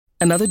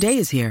Another day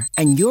is here,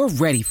 and you're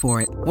ready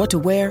for it. What to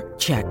wear?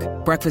 Check.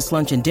 Breakfast,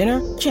 lunch, and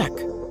dinner? Check.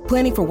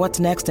 Planning for what's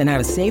next and how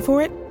to save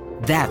for it?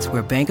 That's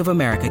where Bank of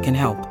America can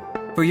help.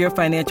 For your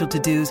financial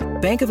to-dos,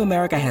 Bank of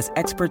America has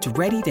experts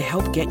ready to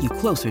help get you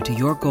closer to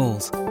your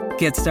goals.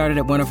 Get started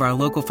at one of our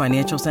local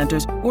financial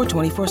centers or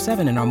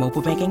 24/7 in our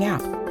mobile banking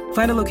app.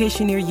 Find a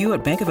location near you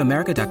at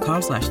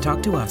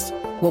bankofamerica.com/talktous.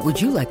 What would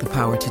you like the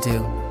power to do?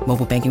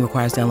 Mobile banking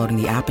requires downloading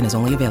the app and is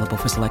only available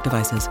for select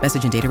devices.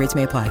 Message and data rates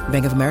may apply.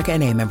 Bank of America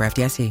N.A., member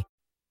FDIC.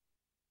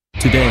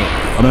 Today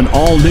on an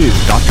all-new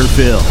Dr.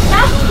 Phil.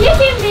 Stop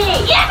kicking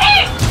me!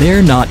 Yippee!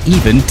 They're not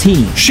even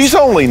teens. She's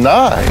only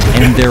 9.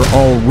 And they're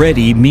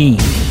already mean.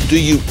 Do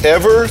you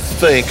ever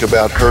think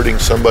about hurting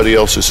somebody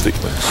else's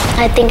feelings?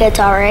 I think it's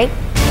all right.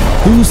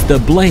 Who's the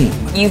blame?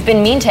 You've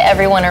been mean to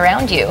everyone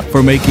around you.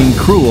 For making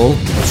cruel,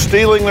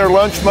 stealing their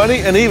lunch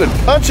money, and even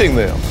punching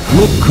them.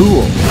 Look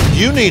cool.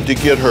 You need to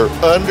get her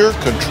under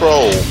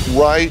control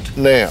right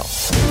now.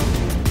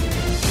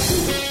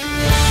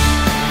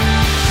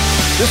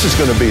 This is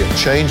going to be a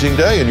changing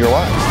day in your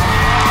life.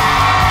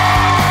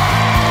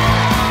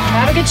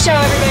 Have a good show,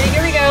 everybody.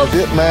 Here we go.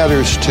 It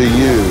matters to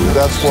you.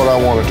 That's what I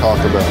want to talk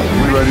about.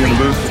 We ready in the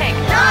booth?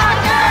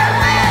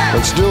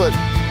 Let's do it.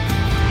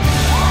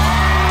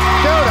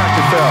 Go,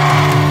 Dr. Phil.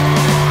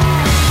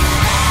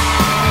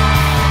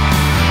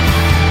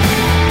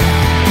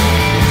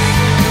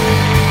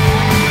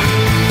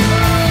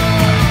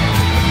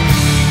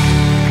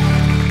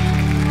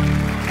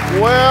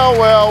 Well,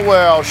 well,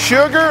 well.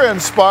 Sugar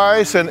and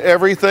spice and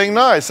everything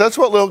nice. That's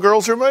what little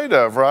girls are made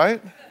of,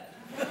 right?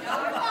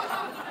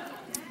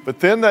 But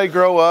then they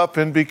grow up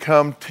and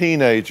become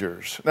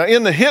teenagers. Now,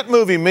 in the hit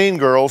movie Mean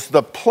Girls,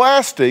 the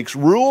Plastics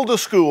rule the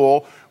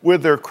school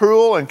with their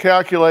cruel and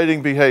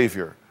calculating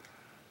behavior.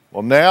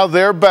 Well, now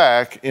they're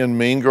back in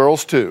Mean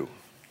Girls 2.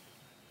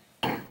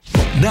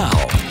 Now,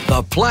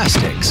 the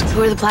Plastics.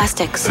 Who are the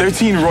Plastics?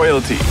 13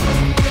 royalty.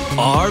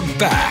 Are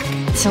back.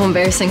 It's so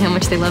embarrassing how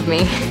much they love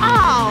me.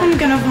 Oh, I'm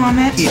gonna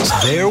vomit. It's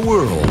their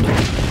world.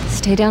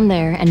 Stay down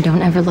there and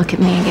don't ever look at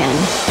me again.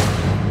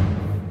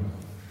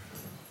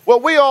 Well,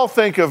 we all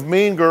think of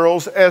Mean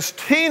Girls as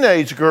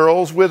teenage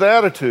girls with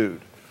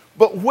attitude.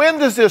 But when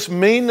does this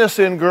meanness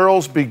in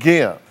girls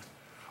begin?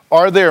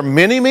 Are there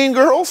many mean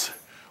girls?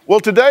 Well,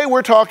 today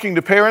we're talking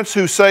to parents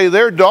who say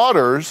their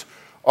daughters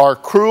are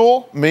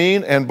cruel,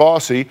 mean, and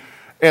bossy,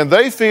 and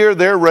they fear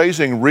they're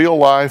raising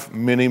real-life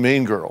mini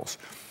mean girls.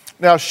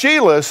 Now,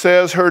 Sheila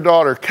says her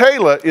daughter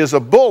Kayla is a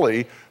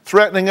bully,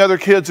 threatening other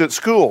kids at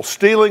school,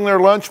 stealing their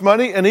lunch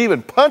money, and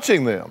even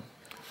punching them.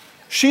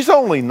 She's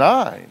only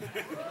 9.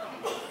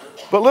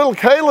 But little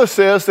Kayla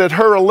says that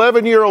her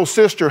 11-year-old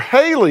sister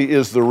Haley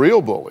is the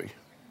real bully.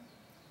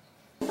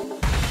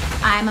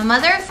 I'm a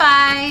mother of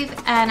 5,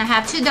 and I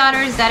have 2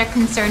 daughters that are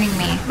concerning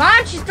me.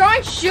 Mom, she's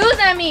throwing shoes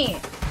at me.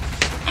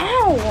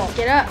 Ow!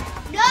 Get up.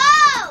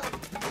 No!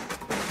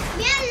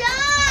 Get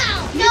alone!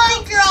 You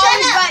think you're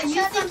always right.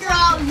 You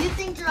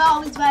think you're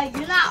always right.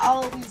 You're not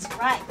always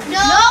right. No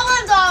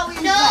one's always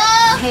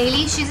right.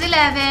 Haley, she's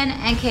 11,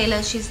 and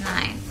Kayla, she's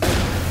 9.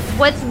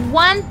 What's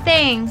one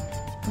thing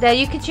that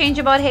you could change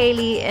about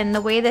Haley and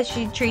the way that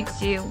she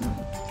treats you?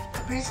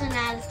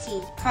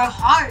 Personality. Her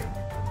heart.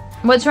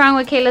 What's wrong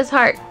with Kayla's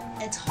heart?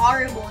 It's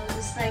horrible.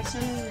 It's like she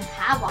doesn't even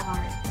have a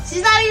heart.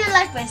 She's not even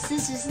like my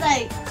sister.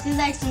 She's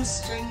like some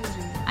stranger.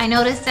 I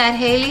noticed that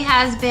Haley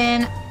has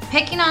been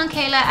picking on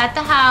Kayla at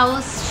the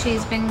house.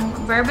 She's been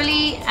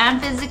verbally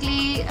and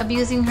physically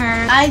abusing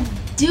her. I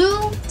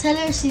do tell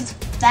her she's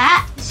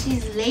fat,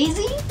 she's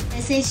lazy.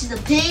 I say she's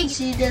a pig.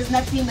 She does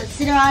nothing but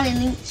sit around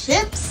and eat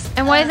chips.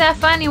 And why is that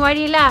funny? Why do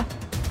you laugh?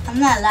 I'm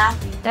not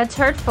laughing. That's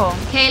hurtful.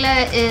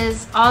 Kayla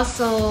is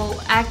also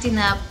acting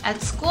up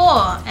at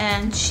school,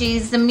 and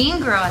she's the mean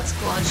girl at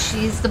school.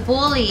 She's the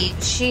bully.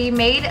 She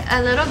made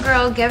a little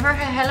girl give her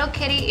Hello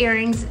Kitty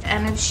earrings,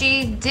 and if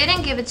she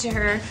didn't give it to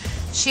her,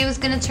 she was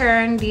gonna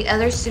turn the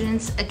other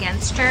students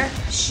against her.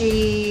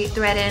 She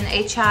threatened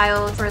a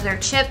child for their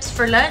chips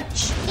for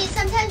lunch.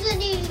 Sometimes when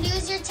you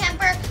lose your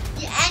temper,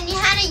 and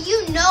Hannah,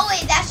 you know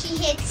it that she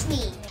hits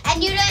me.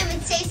 And you don't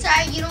even say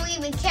sorry, you don't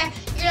even care.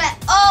 You're like,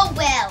 oh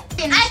well.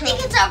 I think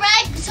it's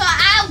alright, so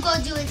I'll go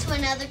do it to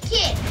another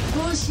kid.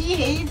 Well, she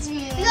hates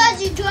me.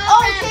 Because you do it.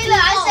 Oh, Kayla,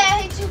 I say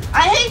I hate you.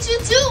 I hate you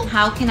too.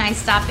 How can I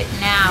stop it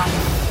now?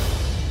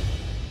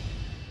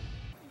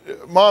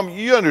 Mom,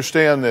 you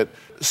understand that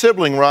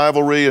sibling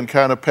rivalry and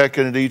kind of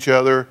pecking at each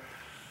other,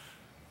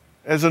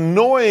 as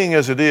annoying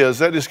as it is,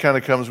 that just kind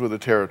of comes with the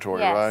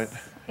territory, Yes. right?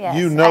 Yes.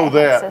 You I know have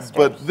that, sisters.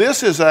 but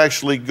this is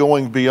actually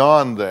going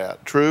beyond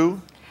that,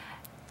 true?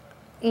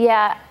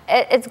 Yeah,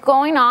 it's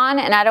going on,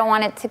 and I don't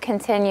want it to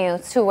continue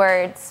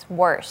towards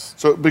worse.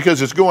 So,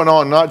 because it's going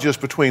on not just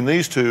between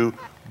these two,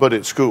 but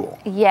at school.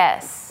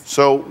 Yes.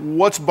 So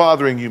what's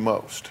bothering you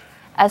most?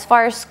 As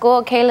far as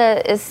school,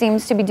 Kayla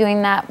seems to be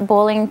doing that,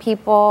 bullying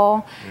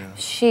people. Yeah.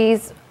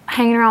 She's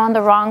hanging around with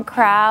the wrong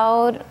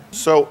crowd.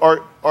 So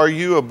are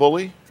you a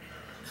bully?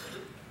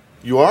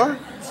 You are?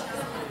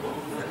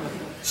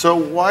 So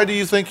why do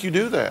you think you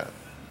do that?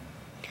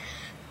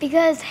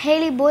 Because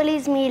Haley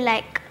bullies me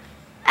like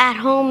at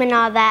home and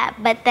all that,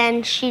 but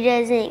then she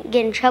doesn't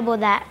get in trouble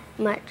that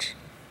much.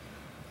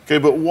 Okay,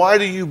 but why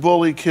do you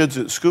bully kids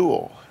at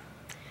school?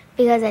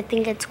 Because I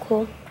think it's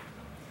cool.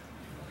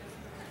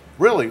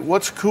 Really?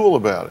 What's cool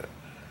about it?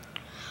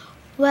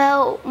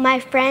 Well,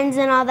 my friends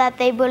and all that,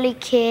 they bully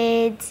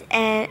kids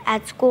and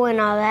at school and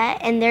all that,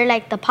 and they're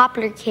like the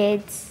popular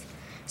kids.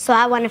 So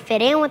I want to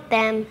fit in with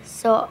them,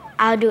 so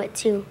I'll do it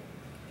too.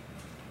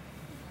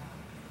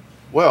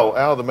 Well,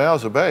 out of the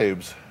mouths of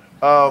babes.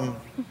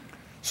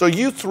 So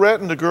you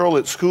threatened a girl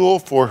at school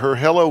for her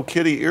Hello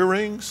Kitty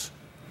earrings?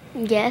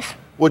 Yes.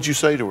 What'd you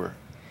say to her?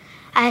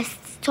 I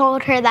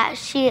told her that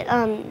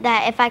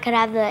that if I could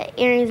have the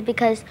earrings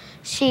because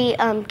she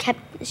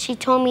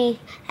told me,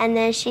 and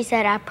then she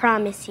said, "I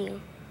promise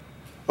you."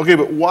 Okay,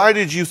 but why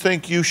did you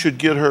think you should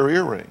get her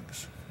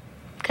earrings?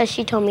 Because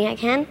she told me I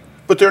can.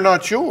 But they're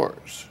not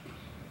yours.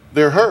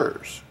 They're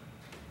hers.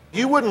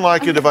 You wouldn't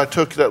like it if I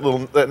took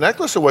that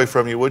necklace away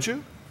from you, would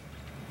you?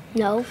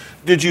 No.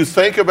 Did you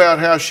think about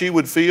how she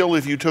would feel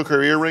if you took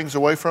her earrings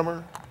away from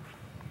her?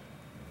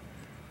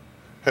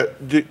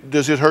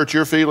 Does it hurt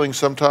your feelings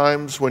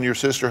sometimes when your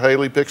sister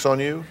Haley picks on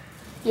you?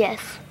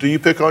 Yes. Do you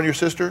pick on your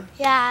sister?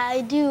 Yeah,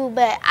 I do,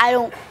 but I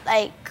don't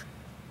like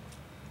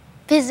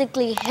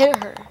physically hit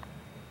her.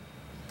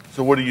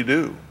 So what do you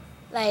do?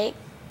 Like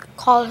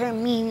call her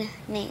mean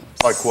names.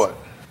 Like what?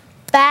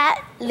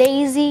 Fat,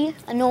 lazy,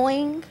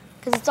 annoying,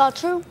 because it's all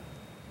true.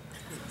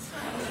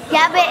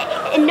 Yeah,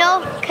 but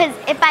no, because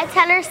if I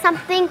tell her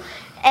something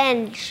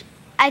and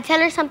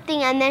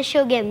then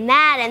she'll get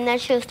mad and then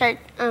she'll start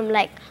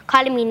like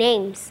calling me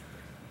names.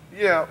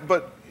 Yeah,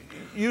 but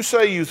you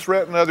say you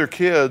threaten other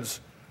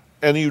kids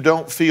and you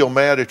don't feel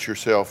mad at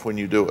yourself when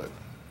you do it,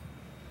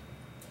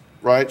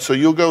 right? So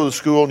you'll go to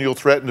school and you'll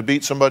threaten to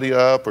beat somebody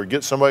up or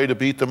get somebody to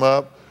beat them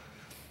up.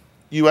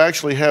 You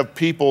actually have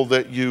people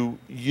that you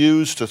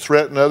use to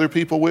threaten other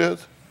people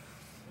with.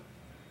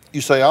 You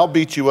say, I'll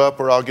beat you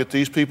up or I'll get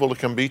these people to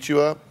come beat you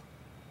up.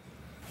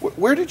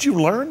 Where did you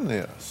learn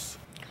this?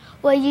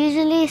 Well,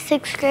 usually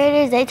 6th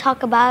graders, they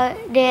talk about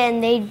it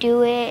and they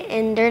do it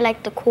and they're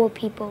like the cool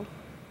people.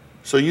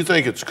 So you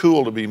think it's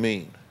cool to be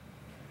mean?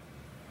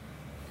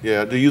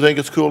 Yeah, do you think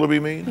it's cool to be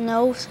mean?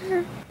 No,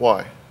 sir.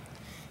 Why?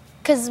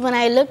 Because when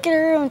I look at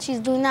her when she's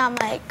doing that, I'm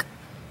like,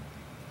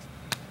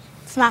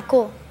 it's not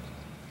cool.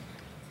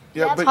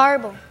 Yeah, That's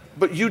horrible.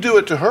 But you do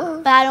it to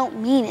her. But I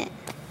don't mean it.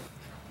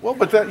 Well,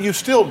 but you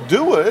still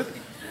do it.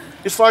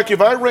 It's like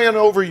if I ran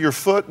over your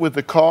foot with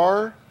the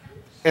car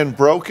and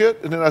broke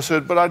it, and then I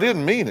said, but I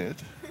didn't mean it.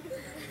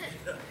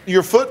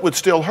 Your foot would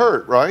still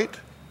hurt, right?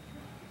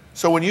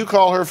 So when you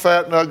call her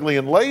fat and ugly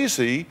and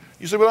lazy,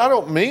 you say, well, I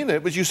don't mean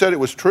it, but you said it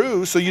was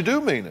true, so you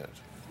do mean it.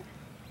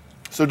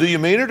 So do you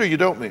mean it or you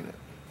don't mean it?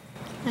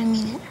 I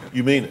mean it.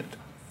 You mean it.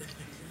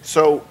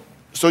 So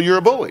you're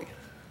a bully.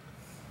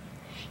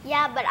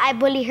 Yeah, but I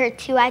bully her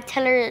too. I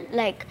tell her,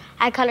 like,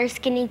 I call her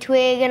skinny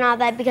twig and all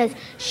that because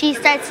she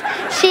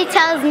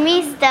tells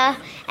me stuff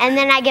and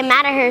then I get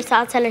mad at her, so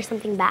I'll tell her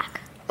something back.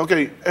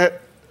 Okay,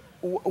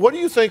 what do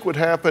you think would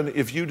happen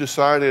if you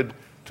decided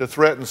to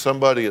threaten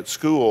somebody at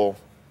school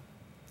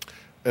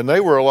and they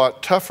were a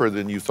lot tougher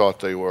than you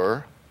thought they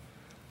were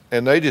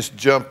and they just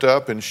jumped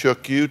up and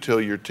shook you till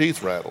your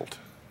teeth rattled?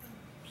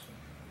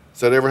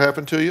 Has that ever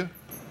happened to you?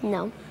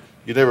 No.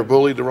 You never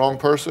bullied the wrong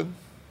person?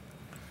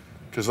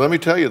 Because let me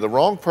tell you, the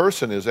wrong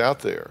person is out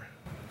there.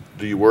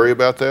 Do you worry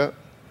about that?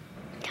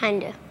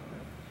 Kinda.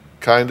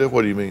 Kinda?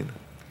 What do you mean?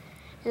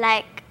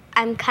 Like,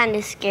 I'm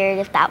kinda scared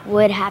if that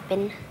would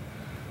happen.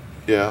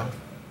 Yeah.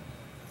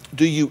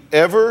 Do you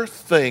ever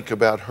think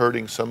about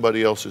hurting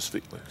somebody else's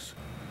feelings?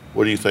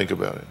 What do you think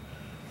about it?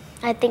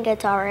 I think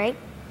it's all right.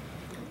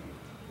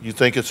 You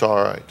think it's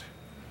all right?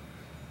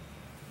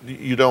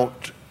 You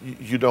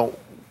don't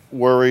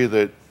worry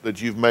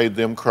that you've made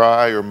them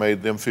cry or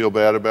made them feel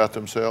bad about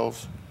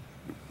themselves?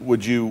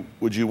 Would you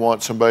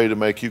want somebody to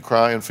make you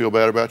cry and feel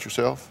bad about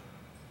yourself?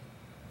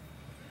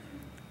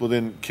 Well,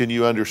 then can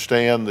you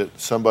understand that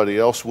somebody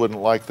else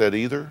wouldn't like that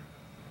either?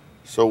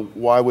 So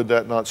why would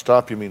that not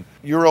stop you? I mean,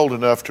 you're old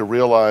enough to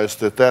realize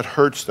that that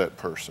hurts that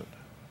person.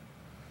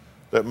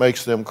 That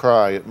makes them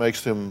cry. It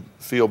makes them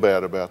feel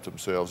bad about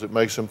themselves. It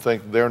makes them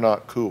think they're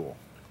not cool.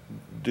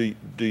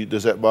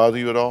 Does that bother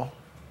you at all?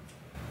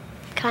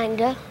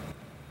 Kinda.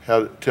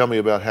 Tell me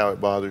about how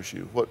it bothers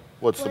you.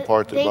 What's the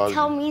part that bothers you? They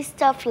tell me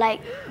stuff like,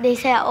 they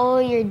say, oh,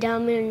 you're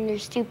dumb and you're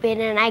stupid,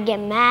 and I get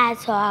mad,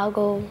 so I'll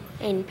go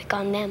and pick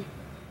on them.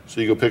 So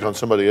you go pick on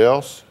somebody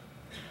else?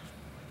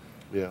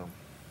 Yeah.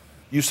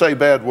 You say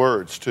bad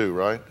words too,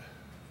 right?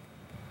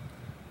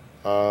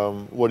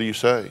 What do you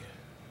say?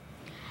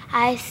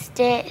 I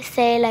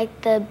say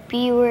like the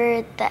B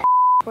word, the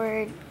F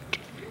word.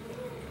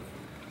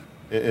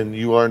 And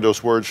you learned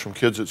those words from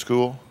kids at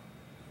school?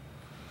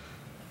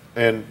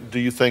 And do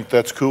you think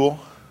that's cool?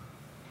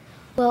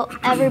 Well,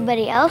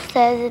 everybody else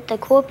says it, the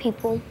cool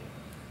people.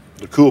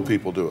 The cool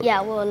people do it?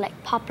 Yeah, well,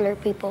 like popular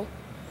people.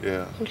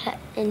 Yeah.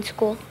 In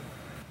school.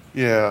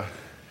 Yeah.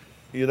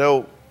 You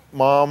know,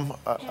 Mom,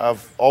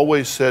 I've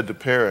always said to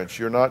parents,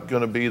 you're not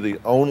going to be the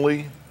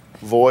only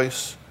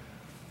voice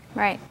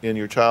Right. in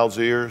your child's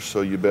ear,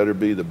 so you better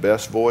be the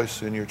best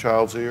voice in your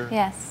child's ear.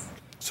 Yes.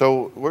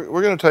 So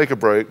we're going to take a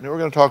break, and we're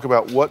going to talk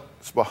about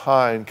what's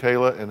behind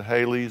Kayla and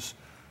Haley's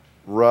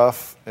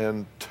rough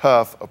and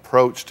tough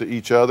approach to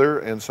each other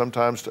and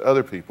sometimes to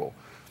other people.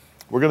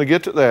 We're going to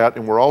get to that,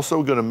 and we're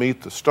also going to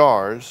meet the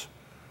stars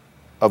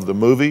of the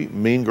movie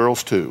Mean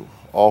Girls 2,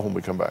 all when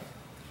we come back.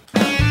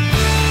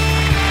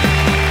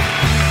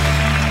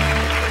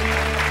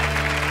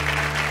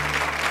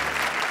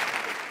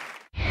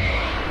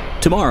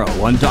 Tomorrow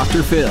on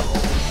Dr. Phil.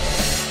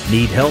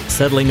 Need help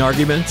settling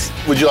arguments?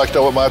 Would you like to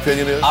know what my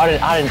opinion is?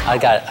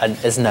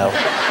 It's no.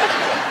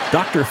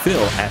 Dr. Phil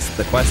asks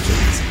the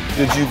questions.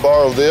 Did you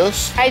borrow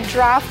this? I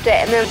dropped it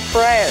and then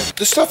broke.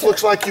 This stuff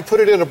looks like you put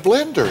it in a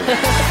blender.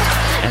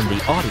 And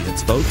the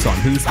audience votes on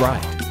who's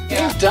right.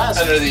 There's dust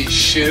under these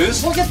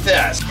shoes. Look at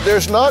this.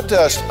 There's not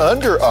dust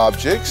under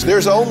objects.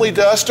 There's only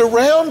dust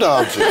around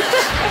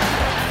objects.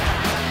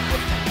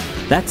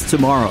 That's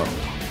tomorrow.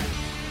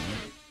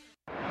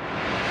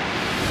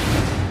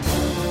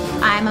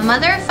 I'm a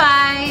mother of 5,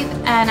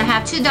 and I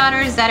have 2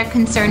 daughters that are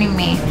concerning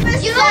me.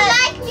 You don't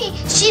like me.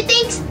 She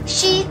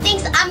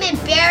thinks I'm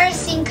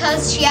embarrassing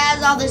because she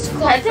has all this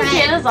cool I think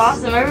friends. Kayla's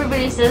awesome.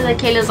 Everybody says that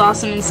Kayla's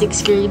awesome in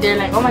 6th grade. They're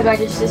like, oh my god,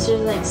 your sister's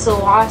like so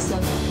awesome.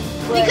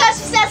 But Because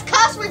she says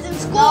cuss words in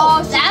school.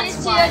 Oh,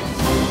 That's why.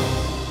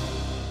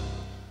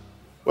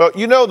 Well,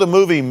 you know the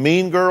movie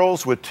Mean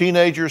Girls with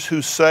teenagers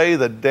who say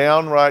the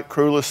downright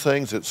cruelest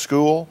things at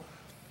school?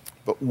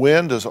 But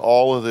when does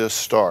all of this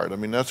start? I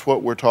mean, that's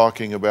what we're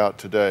talking about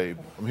today.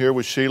 I'm here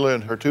with Sheila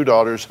and her 2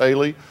 daughters,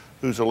 Haley,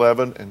 who's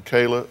 11, and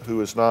Kayla,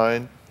 who is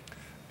 9.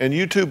 And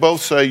you two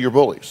both say you're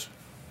bullies,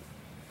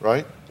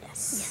 right?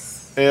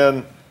 Yes.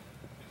 And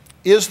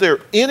is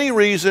there any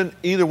reason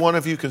either one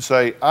of you can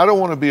say, I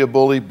don't want to be a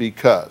bully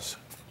because?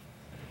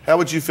 How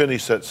would you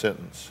finish that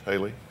sentence,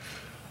 Haley?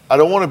 I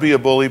don't want to be a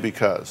bully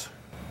because?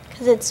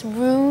 Because it's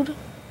rude,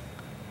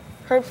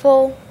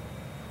 hurtful,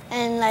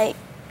 and like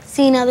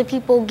seeing other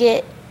people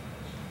get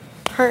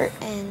hurt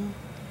and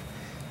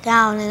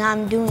down, and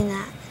I'm doing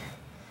that.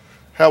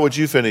 How would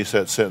you finish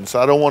that sentence?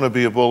 I don't want to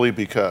be a bully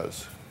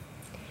because?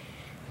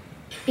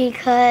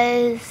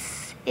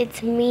 Because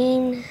it's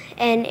mean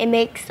and it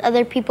makes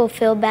other people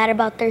feel bad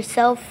about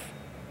themselves.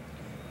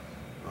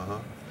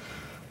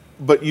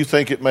 But you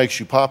think it makes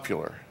you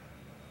popular?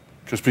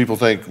 Because people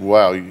think,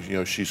 wow, you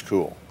know, she's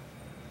cool.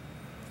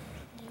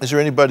 Is there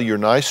anybody you're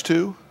nice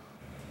to?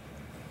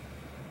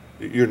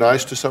 You're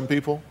nice to some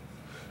people?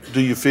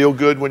 Do you feel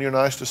good when you're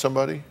nice to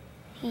somebody?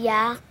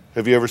 Yeah.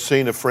 Have you ever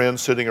seen a friend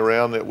sitting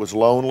around that was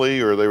lonely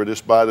or they were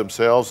just by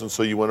themselves and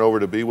so you went over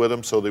to be with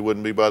them so they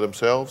wouldn't be by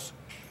themselves?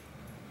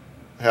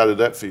 How did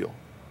that feel?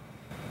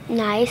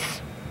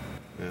 Nice.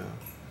 Yeah.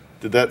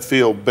 Did that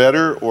feel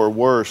better or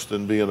worse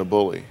than being a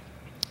bully?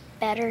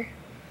 Better.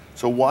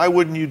 So why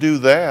wouldn't you do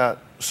that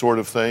sort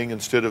of thing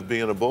instead of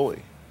being a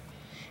bully?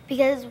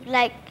 Because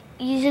like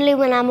usually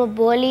when I'm a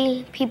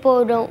bully,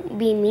 people don't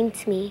be mean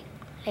to me.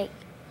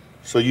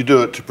 So you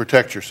do it to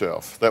protect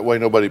yourself. That way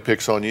nobody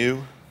picks on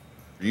you?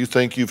 You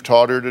think you've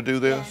taught her to do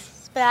this?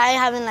 Yes, but I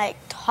haven't like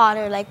taught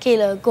her like,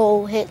 Kayla,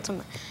 go hit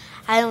someone.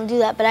 I don't do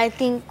that, but I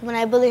think when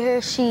I bully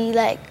her, she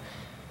like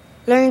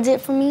learns it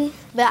from me,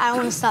 but I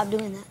want to stop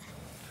doing that.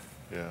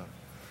 Yeah.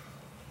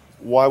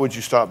 Why would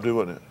you stop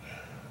doing it?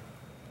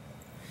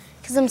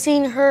 Because I'm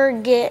seeing her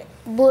get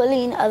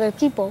bullying other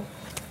people.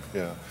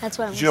 Yeah. That's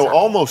what I'm You know,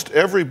 almost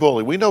every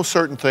bully, we know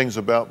certain things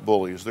about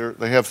bullies.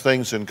 They have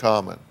things in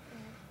common.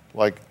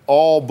 Like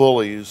all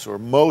bullies or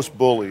most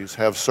bullies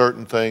have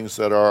certain things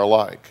that are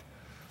alike.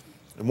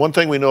 And one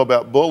thing we know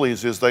about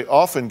bullies is they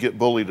often get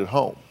bullied at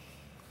home.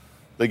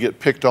 They get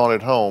picked on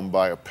at home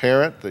by a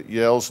parent that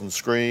yells and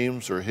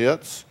screams or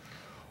hits,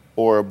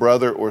 or a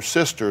brother or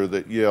sister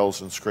that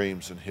yells and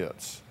screams and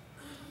hits.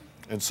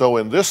 And so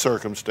in this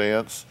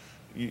circumstance,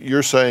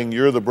 you're saying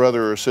you're the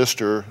brother or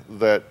sister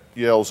that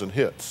yells and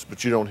hits,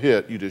 but you don't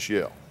hit, you just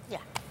yell. Yeah.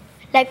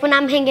 Like when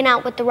I'm hanging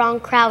out with the wrong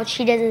crowd,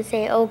 she doesn't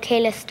say, oh,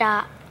 Kayla,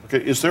 stop.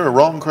 Okay, is there a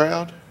wrong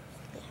crowd?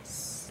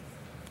 Yes.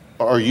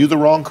 Are you the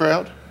wrong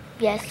crowd?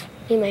 Yes,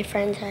 me and my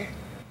friends are.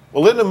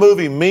 Well, in the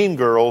movie Mean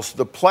Girls,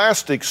 the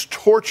Plastics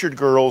tortured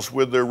girls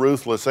with their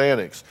ruthless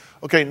antics.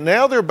 Okay,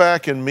 now they're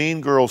back in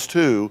Mean Girls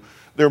 2.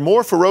 They're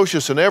more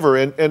ferocious than ever.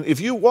 And if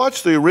you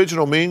watch the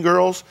original Mean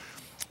Girls,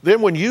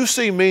 then when you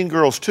see Mean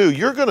Girls 2,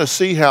 you're going to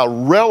see how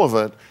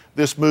relevant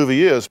this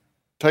movie is.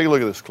 Take a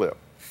look at this clip.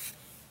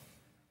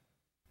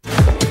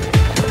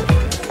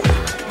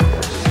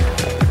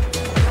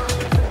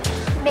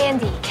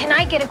 Mandy, can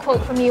I get a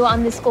quote from you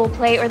on the school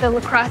play or the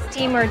lacrosse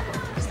team or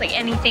just like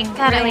anything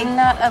God, really? I'm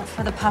not up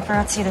for the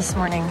paparazzi this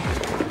morning.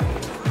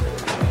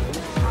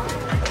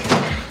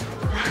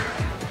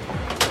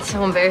 It's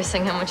so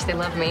embarrassing how much they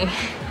love me.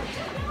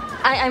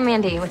 I'm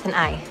Mandy with an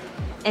I.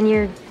 And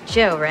you're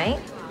Joe, right?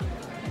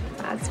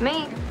 That's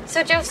me.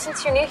 So Joe,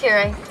 since you're new here,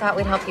 I thought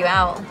we'd help you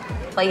out.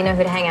 Let you know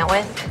who to hang out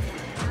with.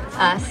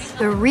 Us.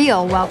 The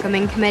real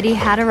welcoming committee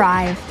had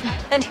arrived.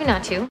 And who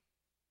not to.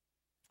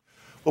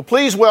 Well,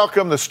 please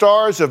welcome the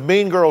stars of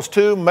Mean Girls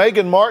 2,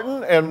 Megan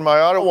Martin and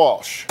Mayada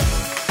Walsh.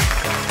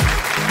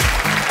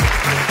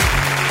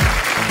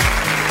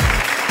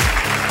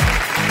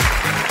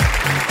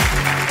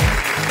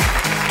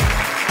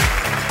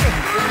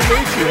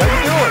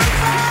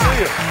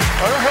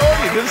 How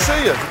are you? Good to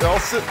see you. Y'all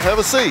sit, have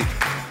a seat.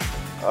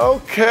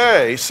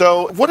 Okay,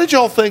 so what did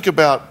y'all think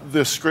about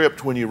this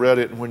script when you read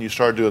it and when you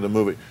started doing the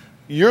movie?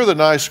 You're the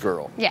nice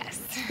girl.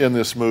 Yes. In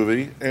this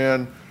movie,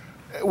 and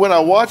when I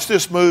watched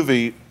this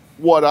movie,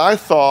 what I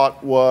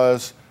thought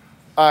was,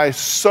 I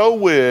so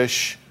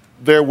wish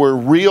there were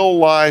real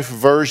life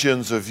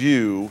versions of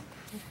you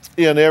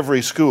in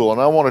every school, and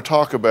I want to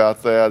talk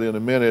about that in a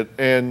minute.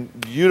 And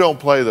you don't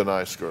play the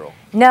nice girl.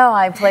 No,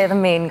 I play the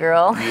mean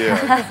girl.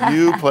 Yeah,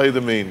 you play the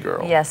mean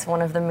girl. Yes,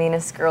 one of the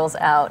meanest girls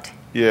out.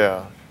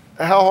 Yeah.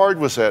 How hard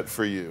was that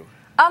for you?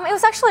 It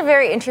was actually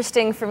very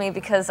interesting for me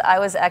because I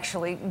was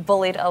actually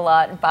bullied a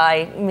lot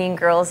by mean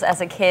girls as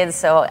a kid,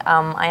 so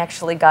I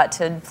actually got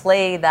to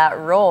play that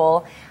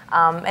role.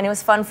 And it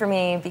was fun for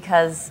me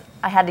because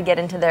I had to get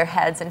into their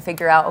heads and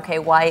figure out, okay,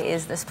 why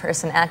is this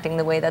person acting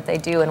the way that they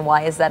do, and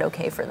why is that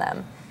okay for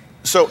them?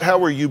 So how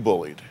were you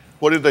bullied?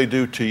 What did they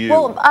do to you?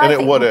 Well, and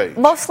at what age?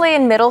 Mostly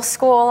in middle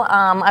school.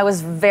 I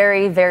was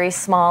very, very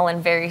small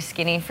and very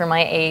skinny for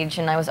my age,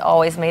 and I was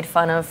always made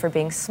fun of for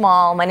being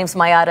small. My name's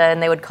Mayada,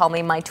 and they would call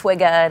me My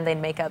Twigga, and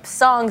they'd make up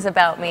songs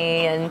about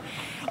me, and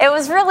it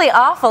was really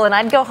awful, and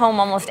I'd go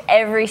home almost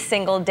every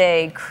single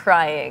day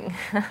crying.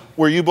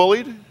 Were you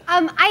bullied?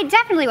 I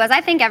definitely was.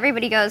 I think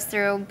everybody goes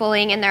through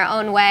bullying in their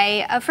own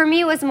way. For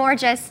me, it was more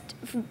just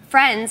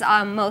friends,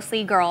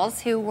 mostly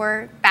girls, who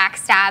were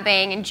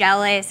backstabbing and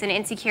jealous and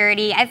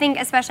insecurity. I think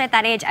especially at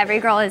that age, every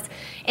girl is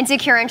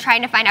insecure and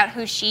trying to find out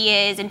who she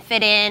is and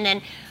fit in.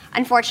 And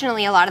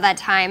unfortunately, a lot of that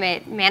time,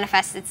 it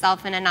manifests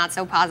itself in a not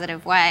so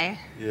positive way.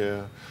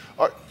 Yeah.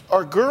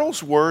 Are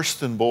girls worse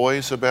than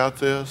boys about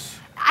this?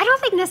 I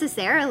don't think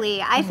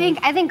necessarily. I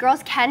think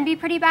girls can be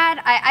pretty bad.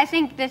 I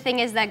think the thing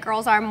is that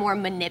girls are more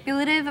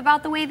manipulative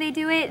about the way they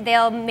do it.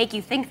 They'll make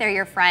you think they're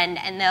your friend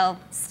and they'll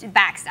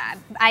backstab.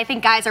 I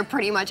think guys are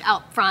pretty much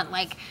out front,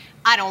 like,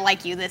 I don't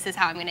like you, this is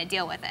how I'm going to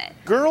deal with it.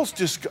 Girls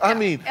just, I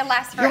mean, it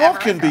lasts forever. y'all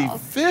can be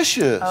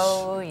vicious.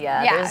 Oh,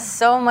 yeah. There's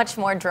so much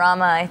more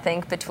drama, I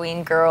think,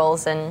 between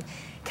girls and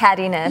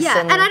cattiness. Yeah,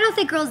 and I don't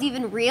think girls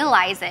even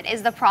realize it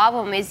is the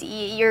problem, is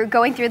you're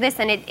going through this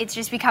and it's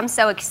just become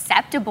so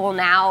acceptable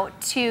now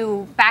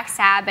to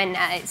backstab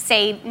and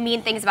say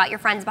mean things about your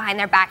friends behind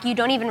their back. You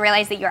don't even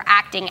realize that you're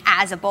acting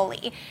as a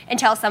bully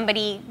until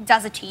somebody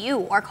does it to you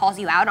or calls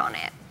you out on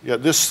it. Yeah,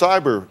 this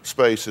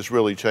cyberspace has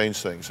really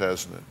changed things,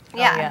 hasn't it?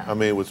 Yeah. I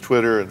mean, with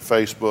Twitter and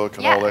Facebook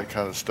and all that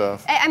kind of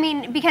stuff. I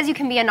mean, because you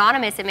can be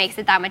anonymous, it makes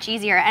it that much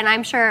easier. And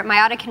I'm sure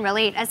Mayada can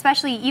relate,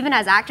 especially even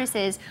as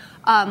actresses.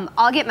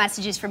 I'll get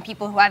messages from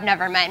people who I've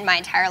never met in my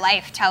entire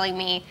life telling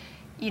me,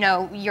 you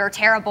know, you're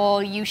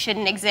terrible, you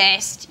shouldn't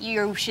exist,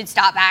 you should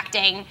stop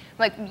acting.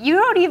 Like, you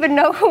don't even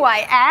know who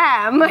I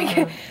am.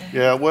 Like,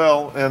 yeah,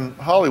 well, and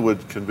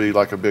Hollywood can be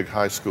like a big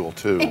high school,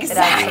 too.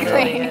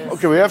 Exactly.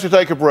 Okay, we have to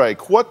take a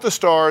break. What the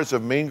stars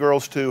of Mean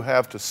Girls 2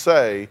 have to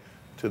say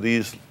to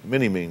these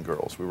mini Mean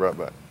Girls. We'll be right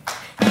back.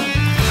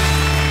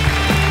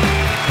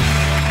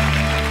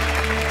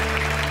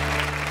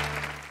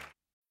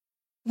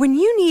 When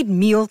you need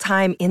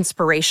mealtime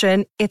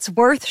inspiration, it's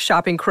worth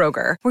shopping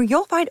Kroger, where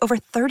you'll find over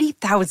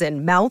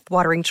 30,000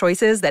 mouth-watering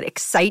choices that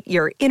excite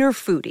your inner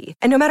foodie.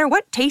 And no matter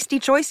what tasty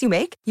choice you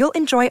make, you'll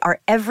enjoy our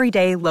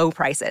everyday low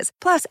prices,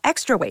 plus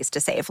extra ways to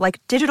save,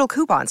 like digital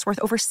coupons worth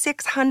over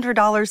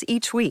 $600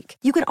 each week.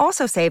 You can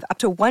also save up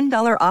to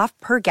 $1 off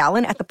per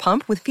gallon at the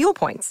pump with fuel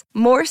points.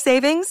 More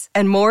savings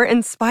and more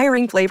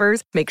inspiring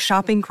flavors make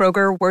shopping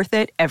Kroger worth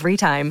it every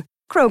time.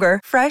 Kroger,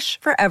 fresh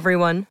for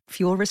everyone.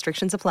 Fuel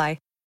restrictions apply.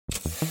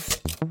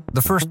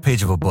 The first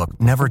page of a book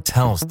never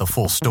tells the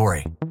full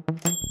story.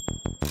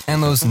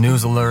 And those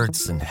news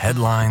alerts and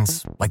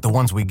headlines, like the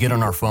ones we get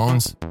on our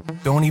phones,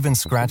 don't even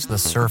scratch the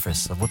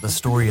surface of what the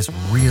story is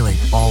really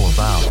all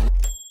about.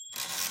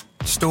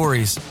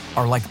 Stories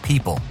are like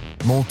people,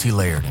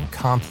 multi-layered and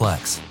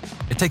complex.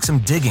 It takes some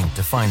digging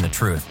to find the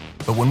truth,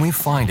 but when we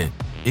find it,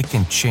 it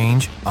can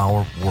change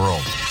our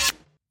world.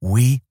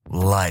 We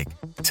like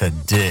to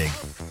dig.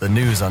 The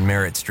news on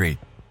Merritt Street.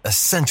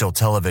 Essential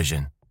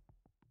television.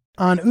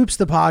 On Oops,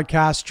 the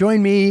podcast,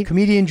 join me,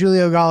 comedian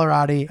Giulio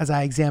Gallerati, as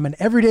I examine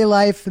everyday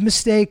life, the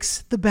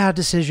mistakes, the bad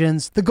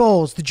decisions, the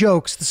goals, the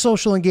jokes, the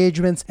social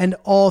engagements, and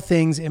all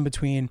things in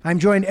between. I'm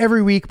joined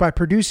every week by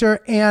producer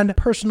and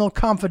personal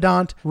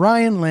confidant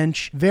Ryan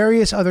Lynch,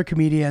 various other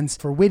comedians,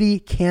 for witty,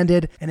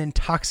 candid, and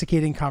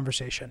intoxicating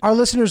conversation. Our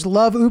listeners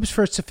love Oops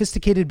for its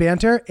sophisticated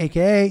banter,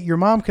 aka your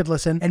mom could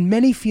listen, and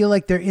many feel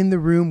like they're in the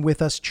room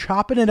with us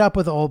chopping it up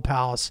with old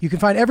pals. You can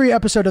find every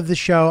episode of the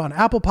show on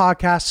Apple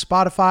Podcasts,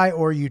 Spotify,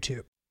 or YouTube.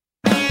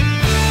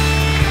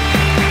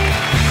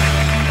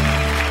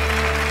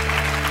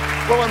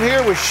 Well, I'm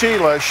here with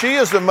Sheila. She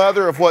is the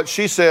mother of what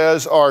she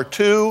says are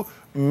two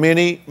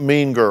mini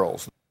Mean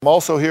Girls. I'm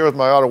also here with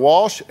Mayada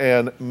Walsh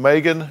and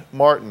Megan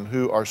Martin,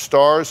 who are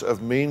stars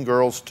of Mean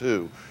Girls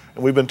 2.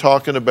 And we've been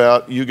talking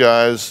about you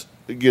guys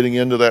getting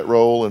into that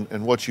role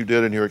and what you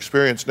did in your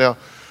experience. Now,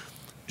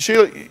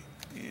 Sheila,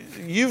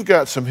 you've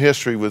got some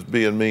history with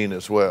being mean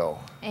as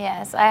well.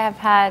 Yes,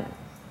 I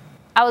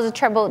was a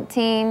troubled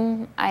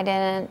teen. I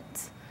didn't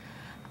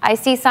I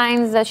see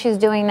signs that she's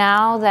doing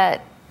now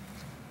that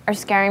are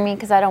scaring me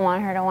because I don't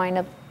want her to wind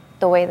up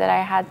the way that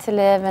I had to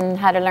live and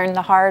had to learn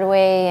the hard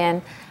way.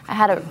 And I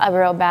had a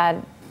real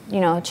bad,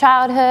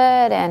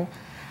 childhood, and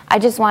I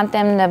just want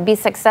them to be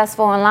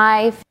successful in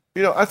life.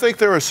 I think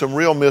there are some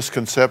real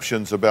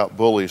misconceptions about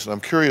bullies, and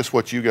I'm curious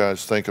what you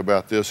guys think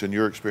about this in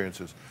your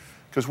experiences.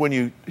 Because when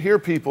you hear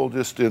people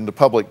just in the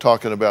public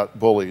talking about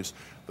bullies,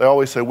 they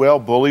always say, well,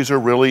 bullies are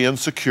really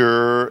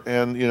insecure,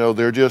 and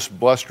they're just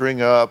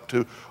blustering up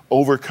to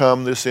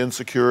overcome this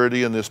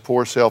insecurity and this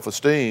poor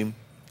self-esteem.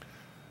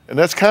 And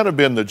that's kind of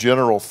been the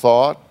general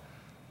thought,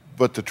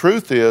 but the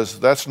truth is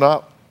that's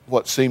not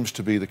what seems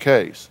to be the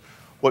case.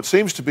 What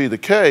seems to be the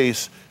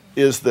case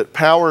is that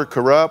power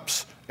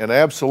corrupts, and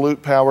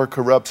absolute power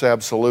corrupts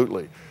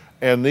absolutely.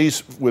 And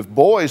with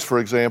boys, for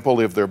example,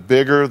 if they're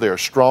bigger, they're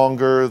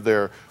stronger,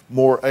 they're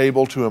more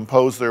able to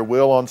impose their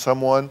will on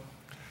someone.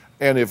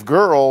 And if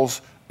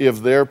girls,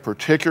 if they're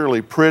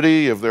particularly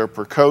pretty, if they're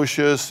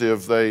precocious,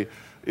 if they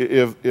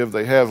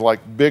have like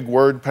big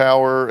word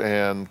power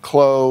and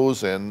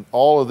clothes and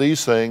all of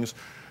these things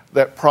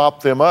that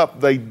prop them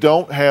up, they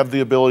don't have the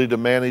ability to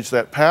manage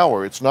that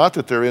power. It's not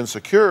that they're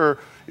insecure,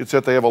 it's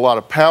that they have a lot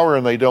of power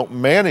and they don't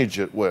manage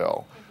it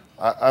well.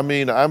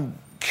 I'm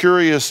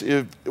curious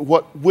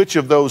which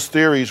of those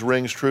theories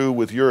rings true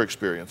with your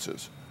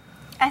experiences.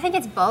 I think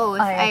it's both.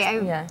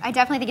 I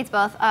definitely think it's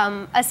both,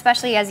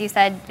 especially as you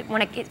said,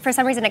 for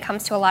some reason it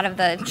comes to a lot of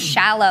the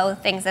shallow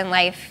things in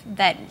life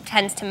that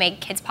tends to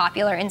make kids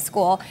popular in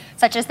school,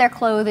 such as their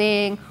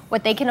clothing,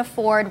 what they can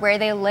afford, where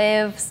they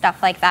live,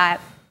 stuff like that.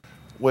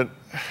 When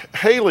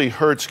Haley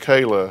hurts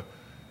Kayla,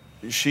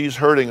 she's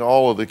hurting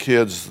all of the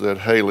kids that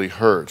Haley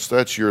hurts.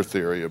 That's your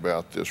theory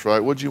about this, right?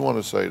 What do you want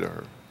to say to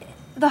her?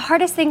 The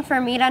hardest thing for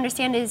me to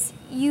understand is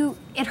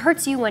it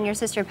hurts you when your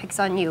sister picks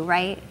on you,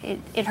 right?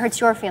 It hurts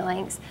your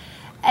feelings.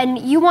 And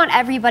you want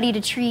everybody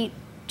to treat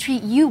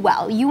you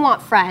well. You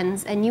want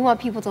friends and you want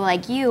people to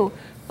like you,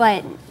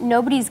 but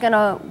nobody's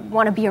gonna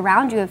want to be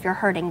around you if you're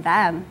hurting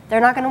them.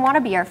 They're not gonna want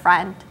to be your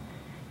friend.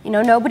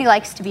 Nobody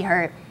likes to be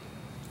hurt.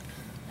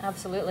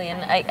 Absolutely,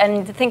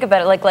 and to think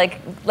about it,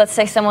 like let's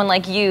say someone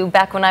like you,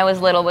 back when I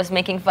was little, was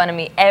making fun of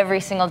me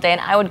every single day,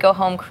 and I would go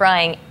home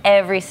crying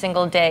every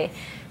single day.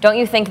 Don't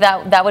you think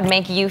that would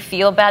make you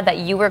feel bad, that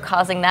you were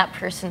causing that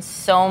person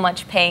so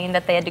much pain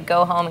that they had to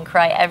go home and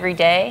cry every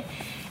day?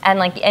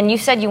 And you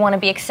said you want to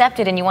be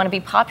accepted and you want to be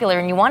popular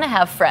and you want to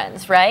have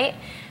friends, right?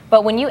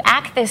 But when you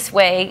act this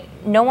way,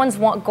 no one's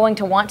going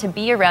to want to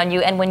be around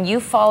you, and when you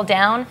fall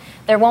down,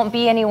 there won't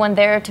be anyone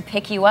there to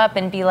pick you up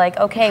and be like,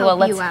 okay, well,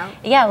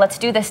 let's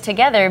do this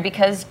together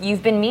because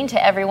you've been mean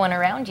to everyone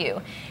around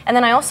you. And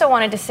then I also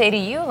wanted to say to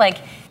you,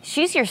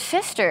 she's your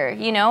sister,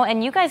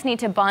 and you guys need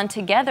to bond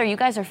together. You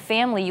guys are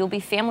family. You'll be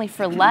family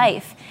for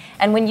life.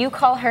 And when you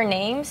call her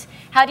names,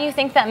 how do you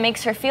think that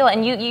makes her feel?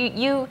 And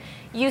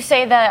you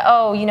say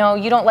that,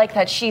 you don't like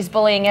that she's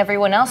bullying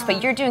everyone else,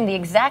 but you're doing the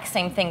exact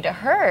same thing to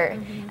her.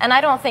 And I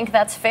don't think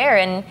that's fair.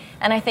 And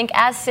I think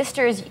as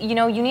sisters, you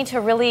need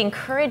to really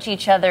encourage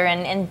each other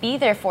and be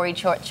there for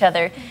each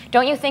other.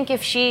 Don't you think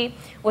if she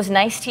was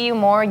nice to you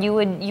more, you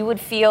would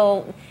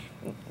feel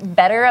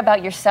better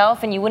about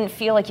yourself, and you wouldn't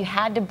feel like you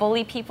had to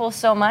bully people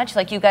so much,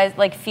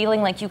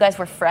 feeling like you guys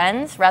were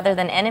friends rather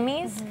than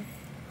enemies?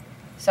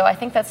 So I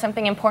think that's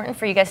something important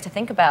for you guys to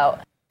think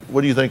about.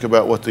 What do you think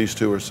about what these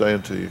two are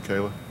saying to you,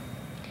 Kayla?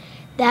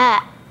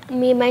 That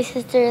me and my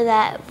sister,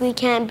 that we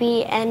can't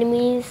be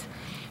enemies,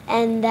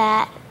 and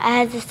that I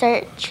had to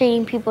start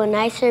treating people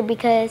nicer,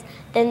 because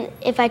then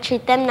if I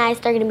treat them nice,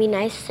 they're going to be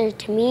nicer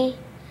to me.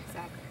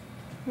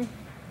 Exactly.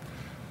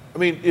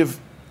 If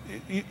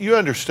you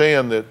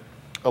understand that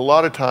a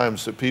lot of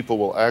times that people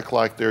will act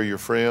like they're your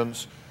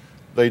friends,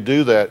 they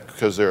do that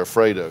because they're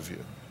afraid of you.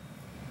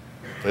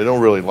 They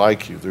don't really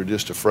like you, they're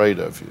just afraid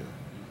of you.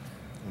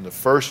 And the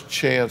first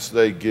chance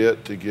they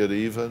get to get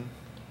even,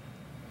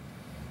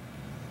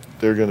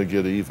 they're going to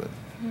get even.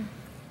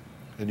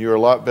 And you're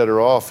a lot better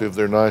off if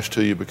they're nice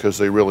to you because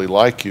they really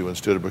like you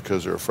instead of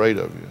because they're afraid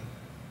of you.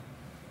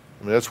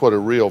 That's what a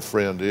real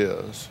friend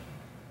is.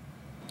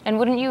 And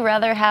wouldn't you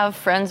rather have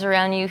friends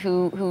around you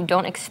who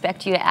don't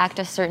expect you to act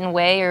a certain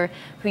way, or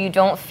who you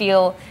don't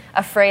feel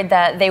afraid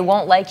that they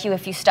won't like you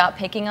if you stop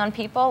picking on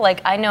people?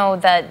 I know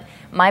that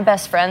my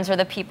best friends are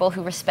the people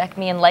who respect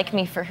me and like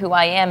me for who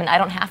I am, and I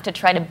don't have to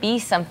try to be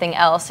something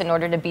else in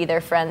order to be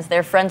their friends.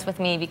 They're friends with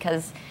me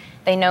because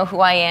they know who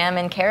I am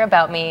and care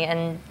about me,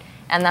 and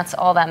that's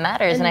all that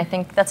matters. And I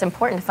think that's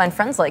important to find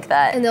friends like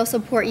that. And they'll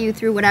support you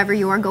through whatever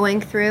you are going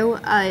through.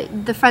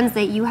 The friends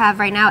that you have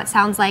right now, it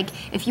sounds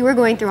like if you were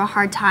going through a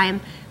hard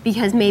time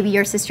because maybe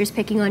your sister's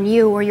picking on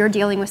you or you're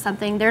dealing with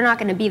something, they're not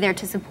going to be there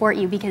to support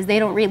you because they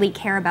don't really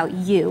care about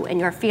you and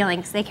your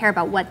feelings. They care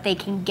about what they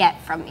can get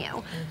from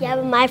you. Yeah,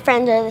 but my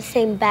friends are the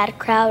same bad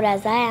crowd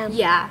as I am.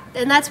 Yeah,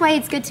 and that's why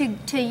it's good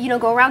to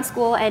go around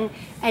school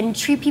and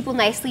treat people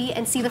nicely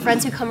and see the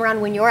friends who come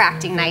around when you're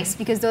acting nice,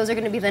 because those are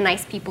going to be the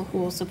nice people who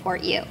will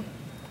support you.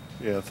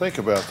 Yeah, think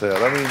about that.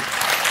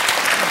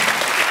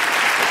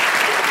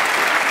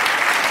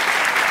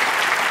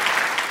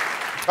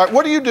 All right,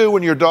 what do you do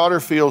when your daughter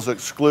feels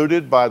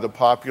excluded by the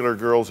popular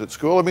girls at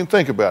school? I mean,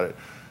 think about it.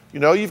 You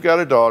know, you've got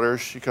a daughter,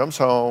 she comes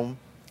home,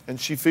 and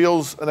she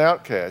feels an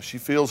outcast. She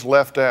feels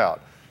left out.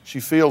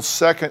 She feels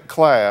second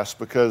class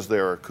because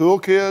there are cool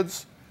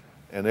kids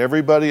and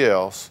everybody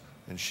else,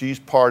 and she's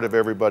part of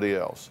everybody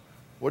else.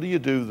 What do you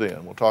do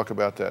then? We'll talk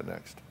about that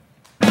next.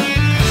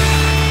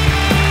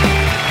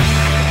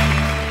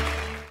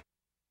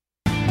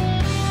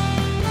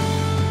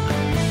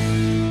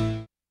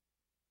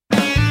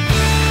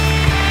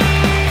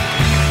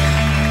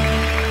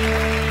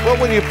 Well,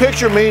 when you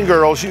picture Mean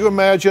Girls, you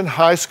imagine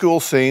high school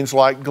scenes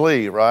like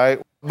Glee, right?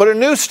 But a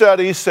new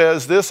study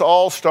says this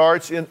all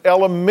starts in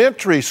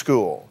elementary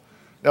school.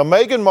 Now,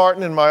 Megan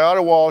Martin and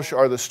Mayada Walsh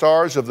are the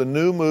stars of the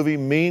new movie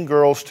Mean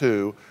Girls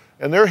 2,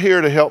 and they're here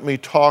to help me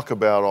talk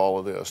about all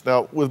of this.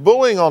 Now, with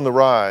bullying on the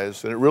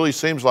rise, and it really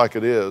seems like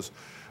it is,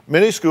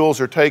 many schools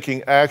are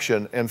taking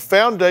action, and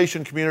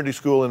Foundation Community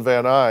School in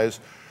Van Nuys,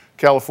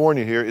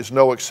 California here, is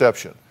no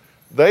exception.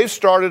 They've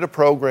started a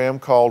program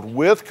called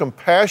With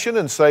Compassion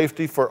and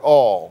Safety for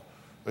All,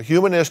 a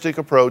humanistic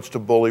approach to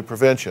bully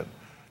prevention.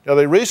 Now,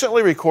 they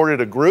recently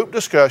recorded a group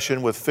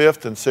discussion with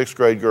 5th and 6th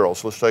grade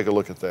girls. Let's take a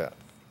look at that.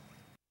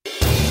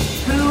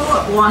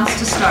 Who wants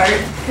to start?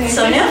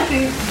 Sonia?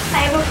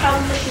 I have a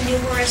problem with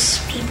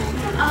numerous people.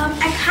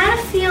 I kind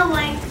of feel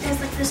like there's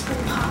like this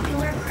whole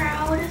popular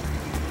crowd,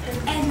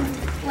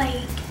 and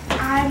like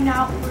I'm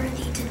not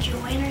worthy to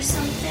join or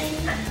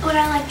something. When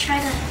I like try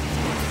to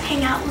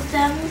hang out with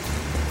them,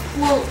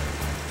 well,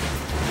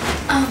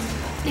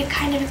 they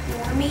kind of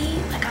ignore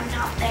me, like I'm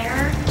not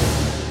there.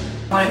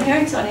 What I'm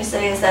hearing Sonia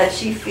say is that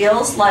she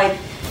feels like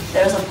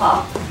there's a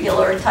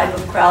popular type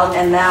of crowd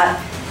and that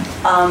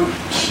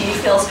she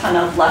feels kind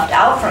of left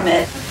out from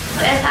it.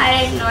 If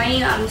I ignore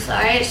you, I'm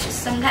sorry. It's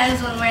just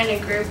sometimes when we're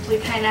in a group, we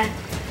kind of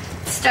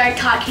start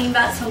talking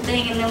about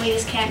something and then we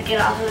just can't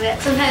get off of it.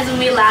 Sometimes when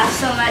we laugh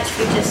so much,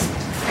 we just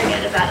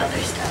forget about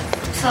other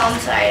stuff. So I'm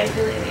sorry if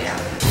we leave you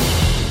out.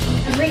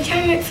 Every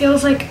time it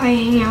feels like I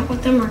hang out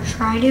with them or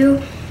try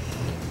to,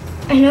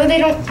 I know they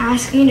don't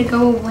ask me to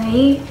go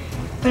away,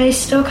 but I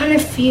still kind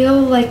of feel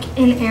like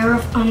an air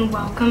of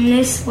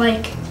unwelcomeness,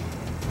 like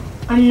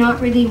I'm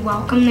not really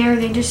welcome there.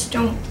 They just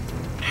don't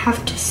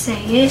have to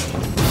say it.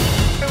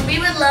 We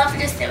would love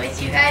to sit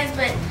with you guys,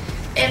 but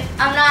if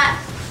I'm not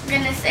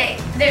gonna say,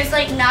 there's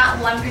like not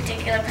one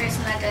particular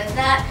person that does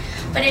that,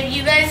 but if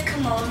you guys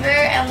come over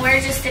and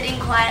we're just sitting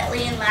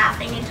quietly and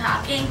laughing and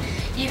talking,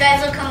 you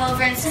guys will come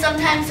over and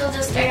sometimes you'll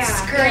just start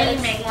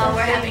screaming while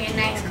we're having a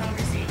nice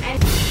conversation.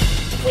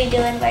 We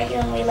do invite you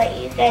and we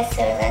let you guys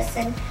sit with us,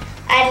 and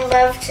I'd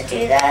love to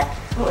do that.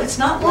 Well, it's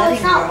not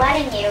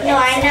letting you. No,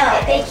 I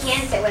know. They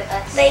can sit with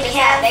us. They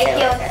can sit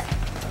with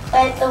us.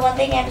 But the one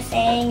thing I'm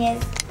saying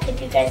is, could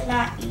you guys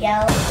not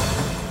yell?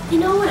 You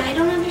know what I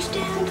don't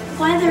understand?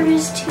 Why there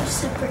is 2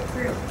 separate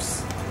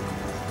groups.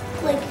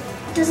 Like,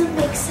 it doesn't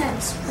make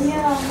sense.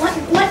 Yeah.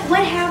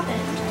 What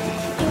happened?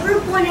 In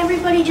group 1,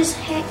 everybody just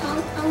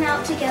hung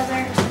out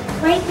together.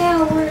 Right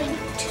now, we're in 2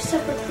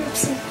 separate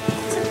groups, and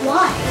it's like,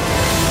 why?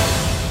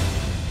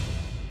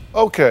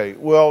 Okay,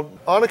 well,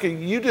 Annika,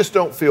 you just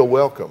don't feel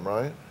welcome,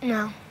 right?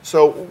 No.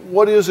 So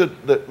what is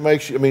it that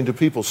makes you, I mean, do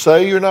people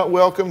say you're not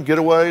welcome, get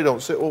away,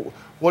 don't say, well,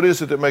 what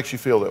is it that makes you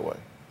feel that way?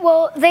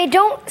 Well, they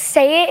don't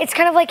say it. It's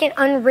kind of like an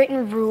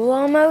unwritten rule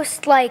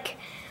almost. Like,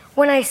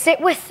 when I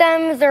sit with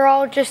them, they're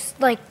all just,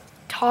 like,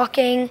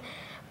 talking.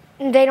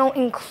 They don't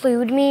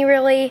include me,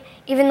 really,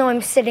 even though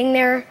I'm sitting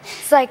there.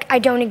 It's like I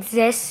don't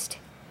exist.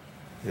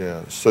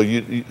 Yeah, so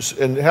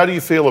and how do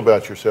you feel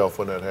about yourself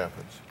when that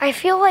happens? I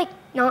feel like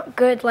not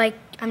good, like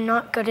I'm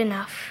not good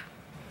enough.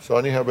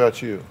 Sonia, how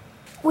about you?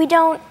 We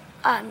don't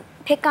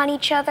pick on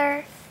each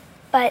other,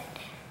 but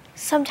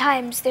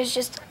sometimes there's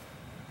just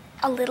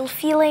a little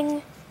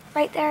feeling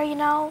right there, you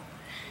know,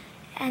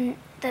 and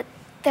that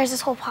there's this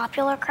whole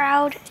popular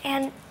crowd,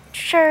 and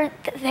sure,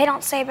 they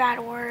don't say bad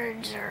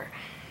words or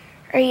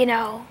you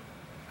know,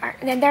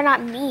 they're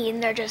not mean,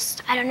 they're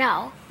just, I don't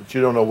know. But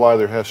you don't know why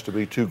there has to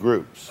be 2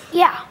 groups.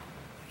 Yeah,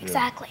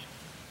 exactly.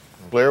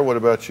 Blair, what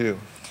about you?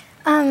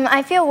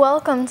 I feel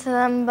welcome to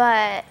them,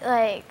 but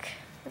like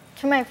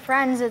to my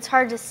friends, it's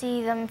hard to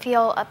see them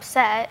feel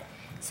upset.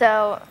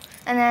 So,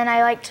 and then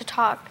I like to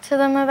talk to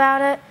them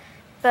about it,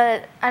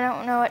 but I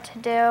don't know what to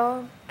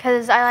do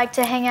because I like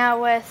to hang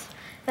out with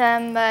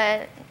them,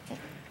 but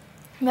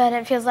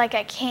it feels like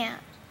I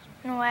can't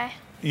in a way.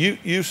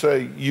 You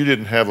say you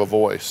didn't have a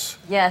voice.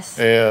 Yes,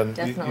 and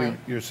definitely.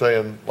 You're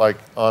saying, like,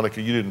 Annika,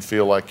 you didn't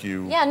feel like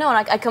you... Yeah, no,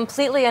 and I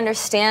completely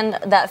understand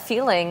that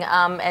feeling,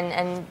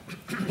 and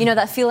you know,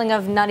 that feeling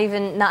of not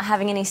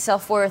having any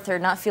self-worth or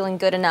not feeling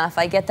good enough.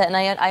 I get that, and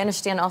I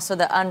understand also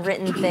the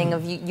unwritten thing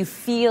of you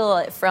feel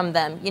it from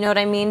them, you know what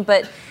I mean?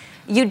 But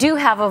you do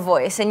have a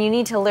voice, and you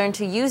need to learn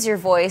to use your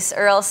voice,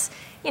 or else,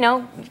 you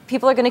know,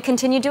 people are going to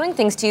continue doing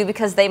things to you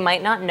because they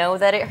might not know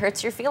that it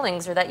hurts your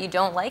feelings or that you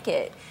don't like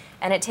it.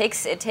 And it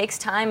takes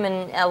time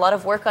and a lot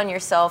of work on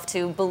yourself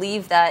to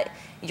believe that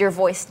your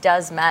voice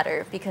does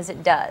matter, because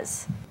it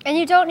does. And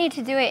you don't need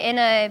to do it in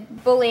a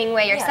bullying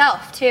way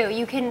yourself, too.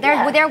 You can. There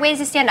are ways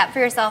to stand up for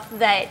yourself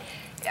that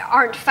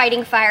aren't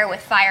fighting fire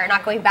with fire,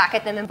 not going back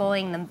at them and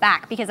bullying them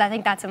back, because I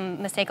think that's a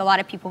mistake a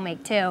lot of people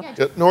make, too.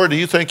 Nora, do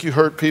you think you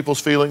hurt people's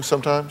feelings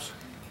sometimes?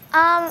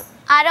 I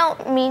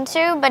don't mean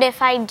to, but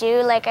if I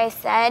do, like I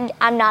said,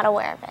 I'm not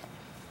aware of it.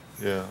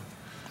 Yeah.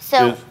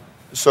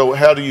 So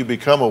how do you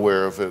become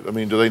aware of it? I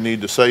mean, do they need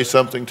to say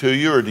something to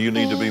you, or do you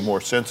need to be more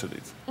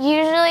sensitive?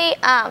 usually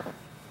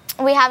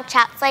we have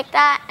chats like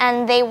that,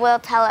 and they will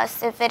tell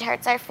us if it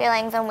hurts our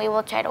feelings, and we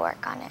will try to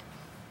work on it.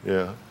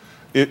 Yeah.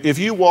 If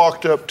you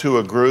walked up to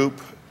a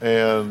group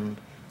and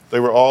they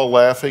were all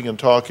laughing and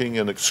talking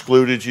and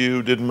excluded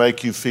you, didn't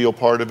make you feel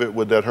part of it,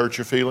 would that hurt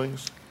your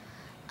feelings?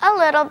 A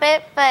little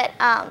bit, but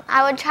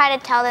I would try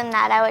to tell them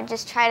that. I would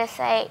just try to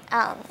say,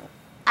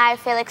 I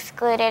feel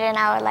excluded and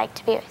I would like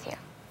to be with you,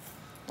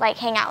 like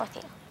hang out with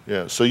you.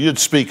 Yeah, so you'd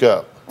speak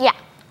up. Yeah.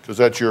 Because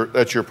that's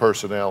your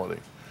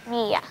personality.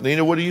 Yeah.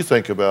 Nina, what do you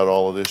think about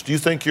all of this? Do you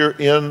think you're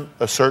in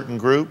a certain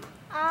group?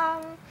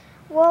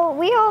 Well,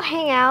 we all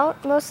hang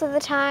out most of the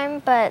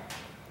time, but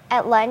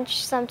at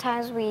lunch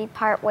sometimes we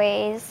part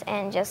ways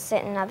and just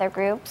sit in other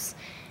groups.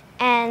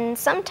 And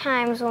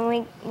sometimes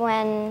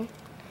when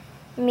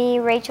me,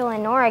 Rachel,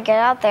 and Nora get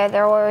out there,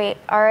 they're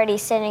already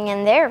sitting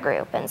in their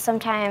group, and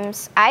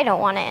sometimes I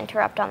don't want to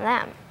interrupt on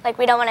them. Like,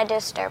 we don't want to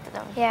disturb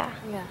them. Yeah.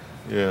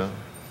 Yeah.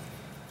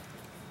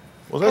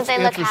 Well, that's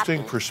an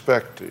interesting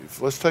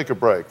perspective. Let's take a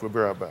break. We'll be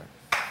right back.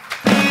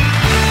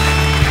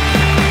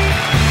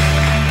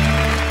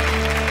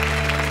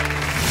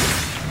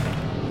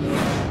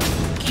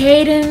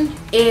 Caden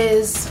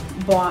is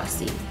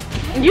bossy.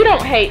 You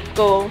don't hate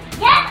school.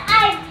 Yes,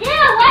 I do.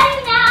 What do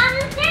you not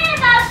understand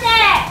about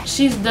that?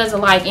 She doesn't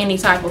like any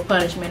type of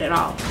punishment at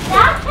all.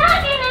 Stop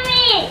talking to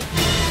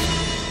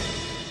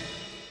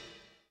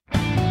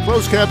me.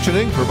 Closed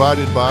captioning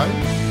provided by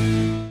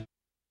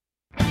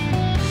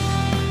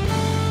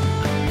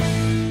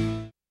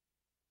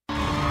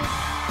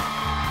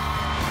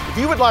If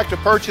you would like to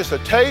purchase a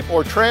tape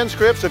or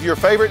transcripts of your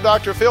favorite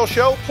Dr. Phil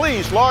show,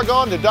 please log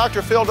on to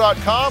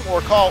drphil.com or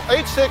call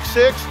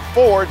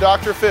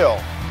 866-4-DR-PHIL.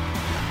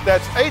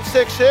 That's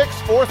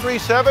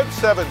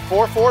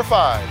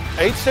 866-437-7445.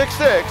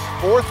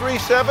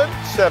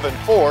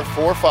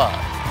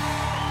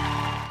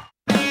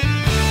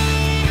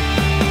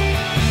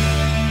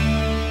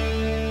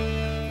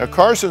 866-437-7445. Now,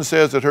 Carson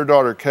says that her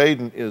daughter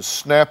Caden is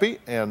snappy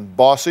and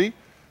bossy,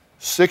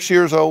 6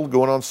 years old,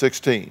 going on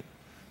 16.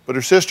 But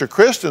her sister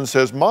Kristen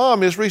says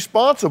Mom is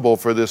responsible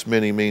for this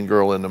mini mean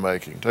girl in the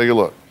making. Take a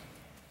look.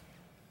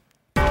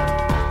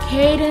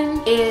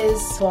 Caden is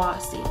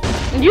bossy.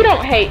 You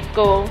don't hate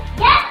school.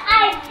 Yes,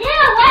 I do.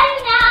 What do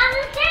you not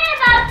understand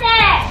about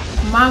that?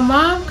 My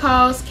mom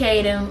calls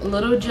Caden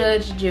Little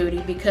Judge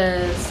Judy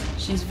because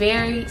she's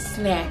very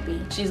snappy.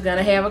 She's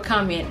gonna have a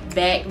comment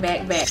back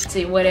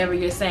to whatever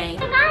you're saying.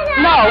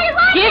 No,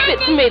 give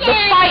it to me. The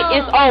fight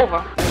is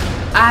over.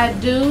 I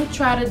do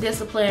try to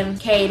discipline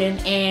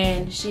Caden,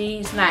 and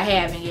she's not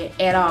having it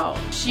at all.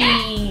 She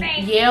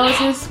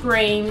yells and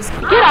screams.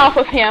 Get off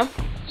of him.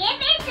 Give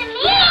it to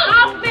me. Get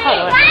off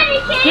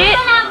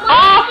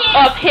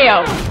of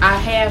him. I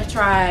have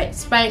tried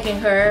spanking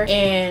her,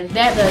 and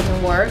that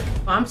doesn't work.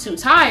 I'm too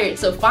tired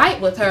to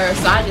fight with her,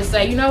 so I just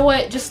say, you know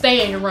what, just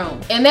stay in your room.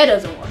 And that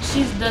doesn't work.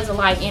 She doesn't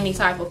like any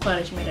type of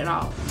punishment at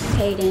all.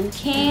 Caden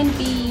can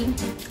be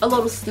a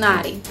little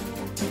snotty.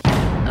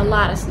 A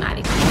lot of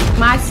snotty.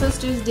 My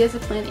sister's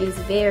discipline is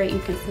very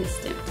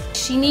inconsistent.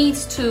 She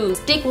needs to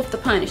stick with the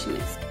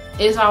punishments.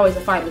 It's always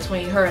a fight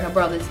between her and her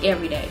brothers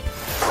every day.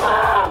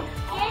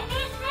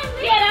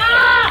 Get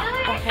up!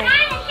 Okay. I'm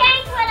trying to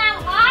change what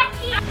I'm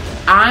watching.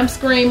 I'm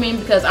screaming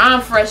because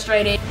I'm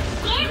frustrated.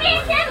 Give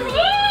it to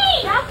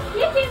me! Stop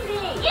kicking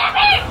me! Give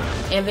it!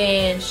 And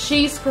then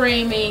she's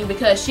screaming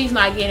because she's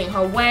not getting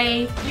her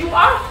way. You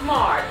are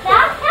smart.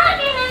 Stop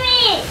talking to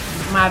me!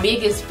 My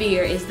biggest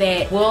fear is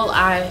that will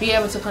I be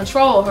able to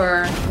control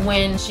her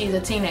when she's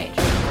a teenager?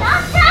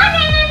 Stop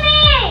talking to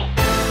me!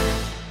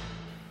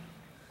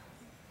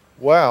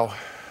 Wow.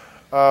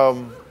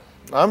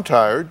 I'm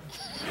tired.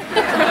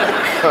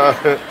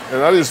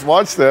 And I just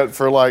watched that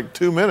for like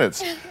 2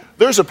 minutes.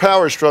 There's a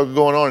power struggle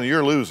going on and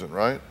you're losing,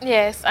 right?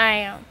 Yes, I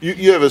am.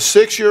 You have a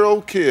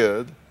 6-year-old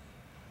kid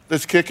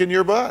that's kicking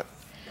your butt.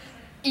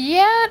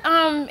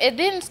 Yeah, it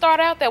didn't start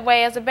out that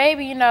way. As a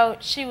baby, you know,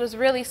 she was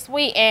really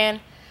sweet, and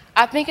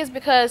I think it's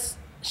because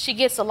she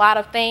gets a lot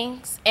of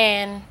things.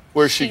 And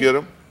where's she get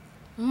them?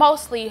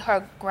 Mostly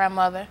her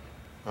grandmother.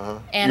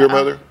 And your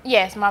mother?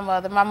 Yes, my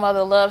mother. My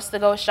mother loves to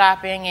go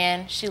shopping,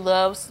 and she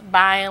loves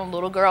buying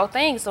little girl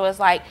things. So it's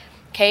like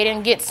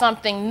Caden gets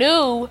something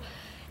new.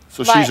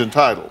 So she's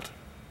entitled.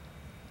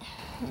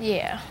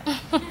 Yeah.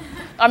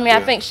 I mean, I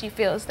think she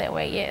feels that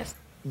way, yes.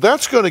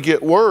 That's going to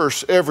get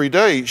worse every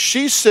day.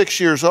 She's 6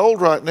 years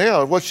old right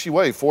now. What's she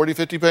weigh, 40,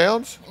 50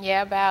 pounds?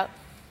 Yeah, about.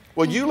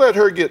 Well, you let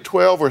her get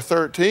 12 or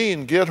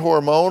 13, get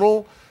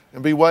hormonal,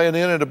 and be weighing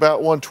in at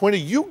about 120,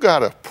 you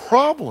got a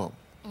problem.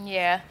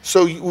 Yeah.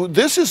 So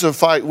this is a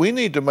fight we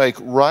need to make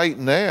right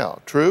now,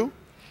 true?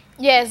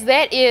 Yes,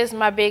 that is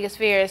my biggest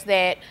fear, is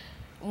that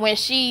when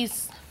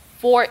she's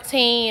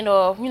 14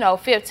 or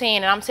 15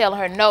 and I'm telling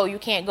her, no, you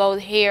can't go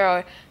here,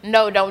 or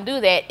no, don't do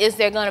that, is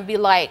there going to be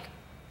like,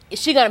 is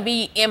she going to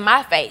be in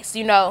my face,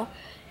 And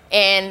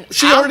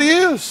she already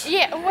is.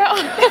 Yeah,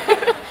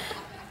 well.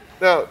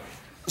 Now,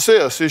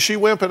 sis, is she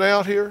wimping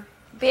out here?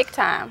 Big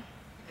time.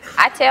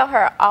 I tell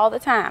her all the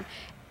time,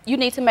 you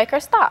need to make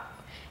her stop.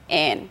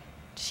 And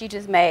she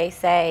just may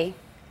say,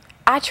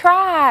 I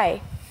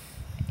try.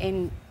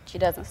 And she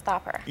doesn't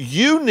stop her.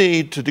 You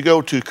need to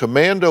go to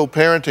commando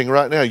parenting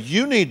right now.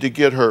 You need to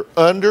get her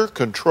under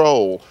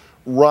control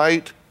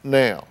right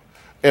now.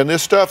 And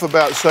this stuff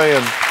about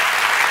saying,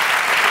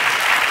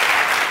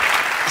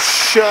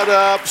 shut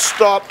up,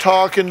 stop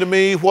talking to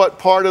me, what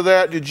part of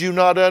that did you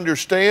not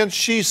understand?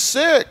 She's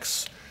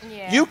 6.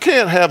 Yeah. You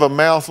can't have a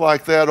mouth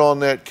like that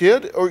on that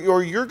kid,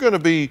 or you're going to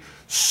be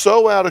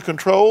so out of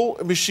control.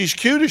 I mean, she's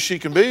cute as she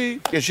can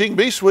be, and she can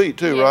be sweet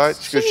too, yes, right?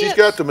 Because she's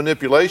got the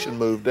manipulation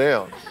move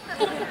down.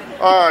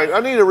 All right, I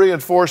need a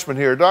reinforcement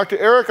here. Dr.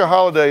 Erica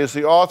Holiday is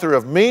the author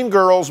of Mean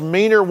Girls,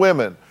 Meaner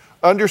Women,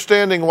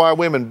 Understanding Why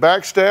Women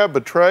Backstab,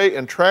 Betray,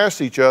 and Trash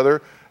Each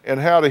Other, and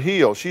How to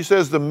Heal. She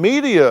says the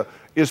media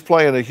is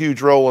playing a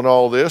huge role in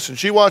all this, and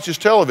she watches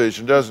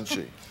television, doesn't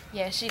she?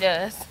 Yes, she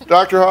does.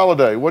 Dr.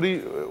 Holiday, what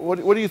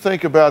do you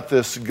think about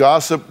this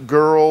Gossip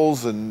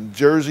Girls and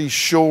Jersey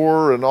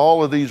Shore and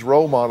all of these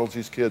role models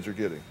these kids are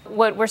getting?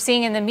 What we're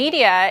seeing in the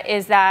media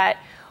is that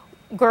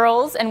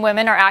girls and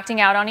women are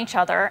acting out on each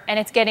other, and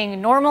it's getting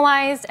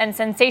normalized and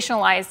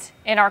sensationalized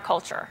in our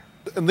culture.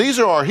 And these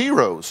are our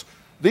heroes.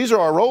 These are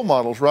our role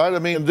models, right? I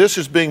mean, this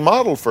is being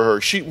modeled for her.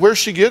 Where's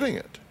she getting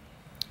it?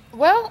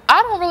 Well,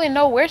 I don't really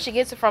know where she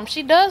gets it from.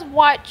 She does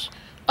watch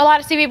a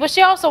lot of TV, but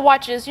she also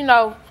watches,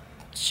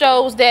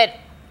 shows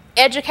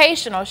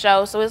educational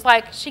shows. So it's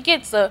like she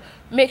gets a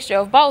mixture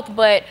of both,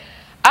 but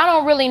I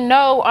don't really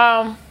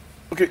know.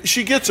 Okay,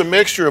 she gets a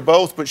mixture of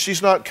both, but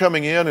she's not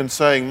coming in and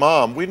saying,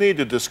 Mom, we need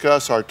to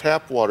discuss our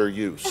tap water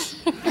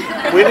use.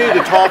 We need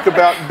to talk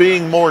about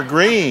being more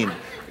green.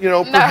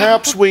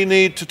 Perhaps we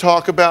need to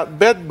talk about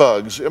bed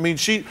bugs. I mean,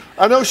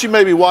 I know she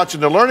may be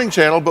watching the Learning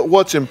Channel, but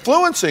what's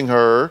influencing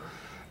her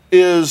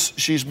is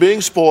she's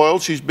being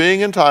spoiled, she's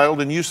being entitled,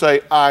 and you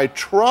say, I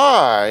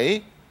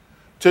try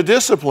to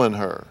discipline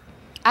her.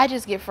 I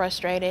just get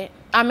frustrated.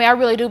 I mean, I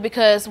really do,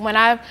 because when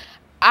I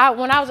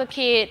was a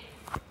kid,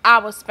 I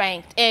was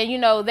spanked.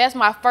 And, that's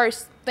my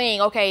first thing.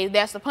 Okay,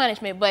 that's the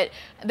punishment. But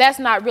that's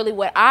not really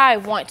what I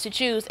want to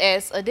choose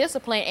as a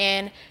discipline.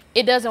 And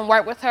it doesn't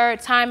work with her.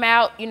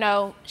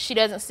 Timeout, she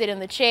doesn't sit in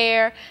the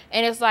chair.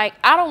 And it's like,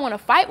 I don't want to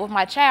fight with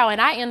my child.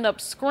 And I end up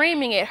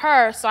screaming at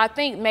her. So I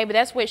think maybe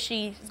that's where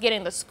she's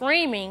getting the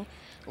screaming.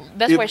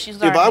 That's where she's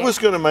learning. If I was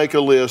going to make a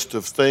list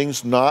of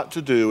things not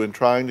to do in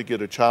trying to get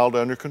a child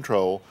under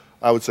control,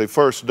 I would say,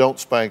 first, don't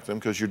spank them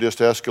because you're just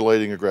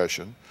escalating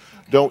aggression.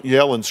 Don't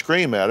yell and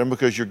scream at them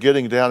because you're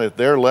getting down at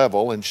their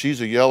level, and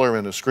she's a yeller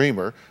and a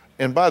screamer.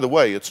 And by the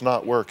way, it's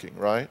not working,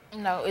 right?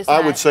 No, it's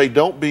not. I would say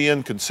don't be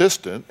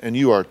inconsistent, and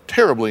you are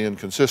terribly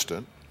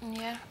inconsistent.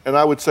 Yeah. And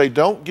I would say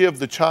don't give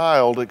the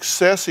child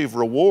excessive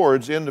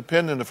rewards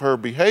independent of her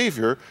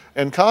behavior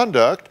and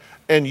conduct,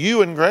 and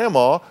you and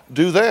Grandma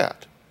do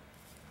that.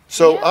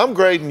 So yeah. I'm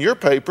grading your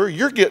paper,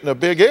 you're getting a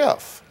big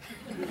F.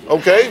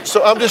 Okay?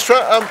 So I'm just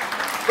trying,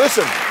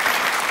 listen,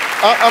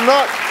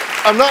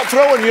 I'm not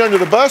throwing you under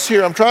the bus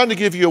here. I'm trying to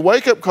give you a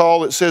wake-up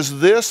call that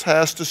says this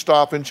has to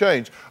stop and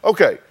change.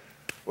 Okay,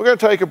 we're going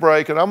to take a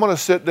break, and I'm going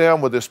to sit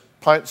down with this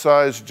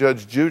pint-sized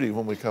Judge Judy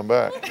when we come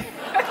back.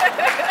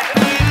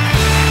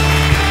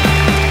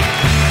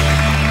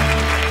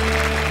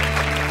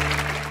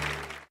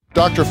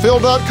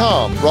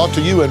 DrPhil.com, brought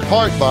to you in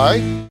part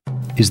by...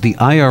 Is the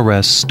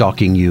IRS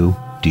stalking you?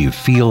 Do you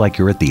feel like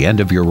you're at the end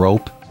of your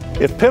rope?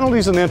 If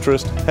penalties and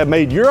interest have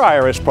made your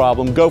IRS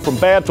problem go from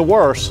bad to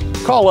worse,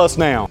 call us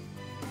now.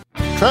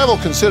 Travel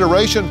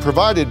consideration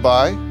provided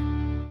by...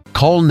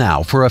 Call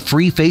now for a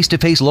free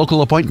face-to-face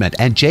local appointment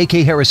and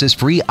J.K. Harris's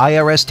free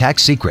IRS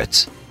tax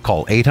secrets.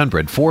 Call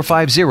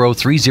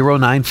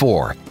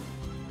 800-450-3094.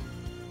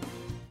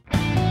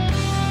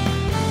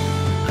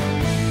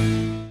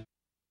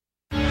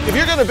 If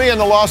you're going to be in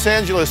the Los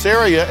Angeles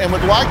area and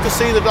would like to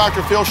see the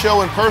Dr. Phil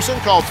Show in person,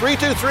 call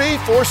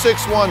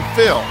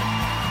 323-461-PHIL.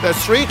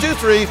 That's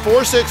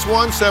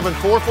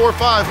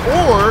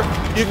 323-461-7445. Or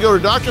you can go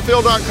to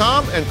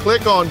drphil.com and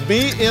click on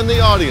Be in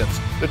the Audience.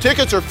 The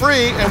tickets are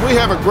free, and we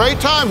have a great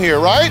time here,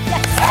 right?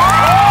 Yes.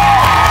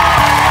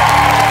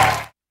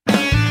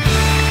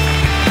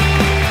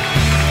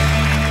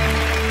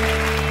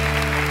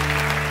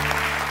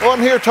 Well,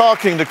 I'm here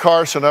talking to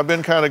Carson. I've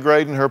been kind of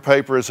grading her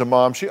paper as a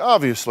mom. She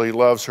obviously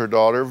loves her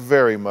daughter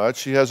very much.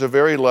 She has a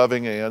very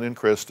loving aunt in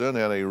Kristen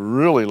and a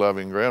really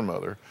loving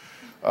grandmother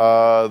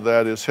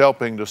that is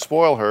helping to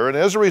spoil her. And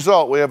as a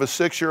result, we have a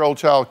 6-year-old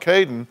child,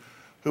 Caden,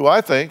 who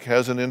I think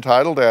has an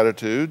entitled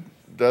attitude,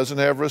 doesn't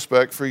have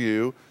respect for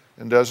you,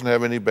 and doesn't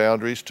have any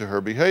boundaries to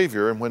her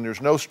behavior. And when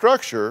there's no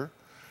structure,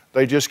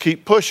 they just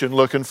keep pushing,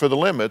 looking for the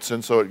limits,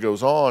 and so it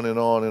goes on and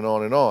on and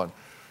on and on.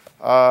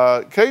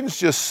 Caden's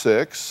just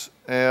 6,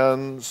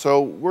 and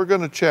so we're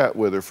going to chat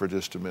with her for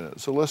just a minute.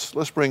 So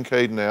let's bring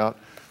Caden out.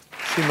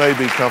 She may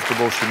be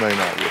comfortable, she may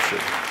not. We'll see.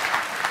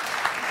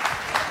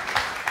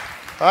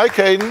 Hi,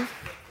 Caden.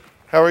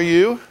 How are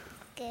you?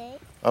 Good.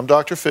 I'm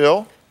Dr.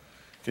 Phil.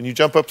 Can you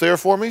jump up there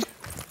for me?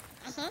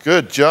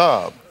 Good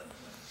job.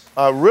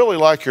 I really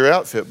like your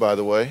outfit, by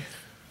the way.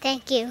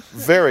 Thank you.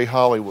 Very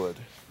Hollywood.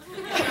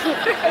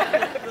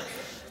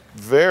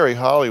 Very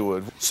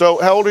Hollywood.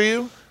 So, how old are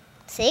you?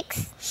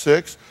 6.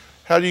 6.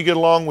 How do you get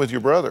along with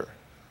your brother?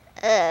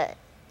 I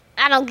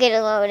don't get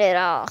along at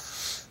all.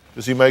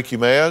 Does he make you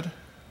mad?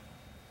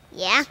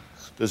 Yeah,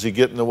 Does he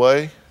get in the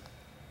way?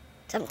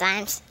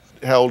 sometimes.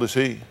 How old is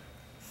he?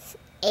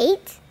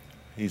 8.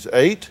 He's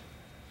 8?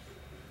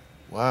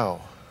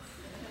 Wow.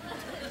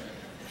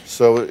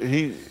 So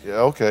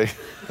okay.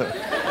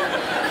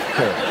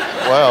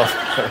 Wow.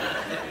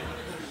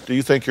 Do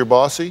you think you're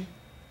bossy?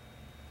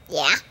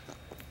 Yeah.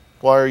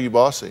 Why are you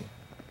bossy?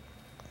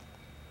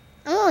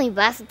 I'm only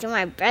bossy to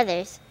my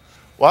brothers.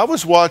 Well, I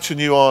was watching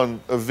you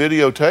on a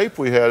videotape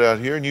we had out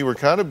here, and you were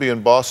kind of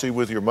being bossy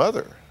with your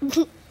mother.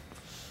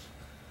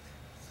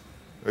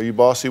 Are you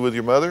bossy with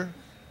your mother?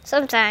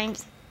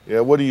 Sometimes. Yeah,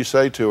 what do you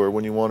say to her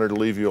when you want her to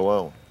leave you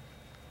alone?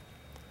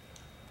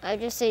 I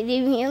just say,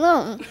 leave me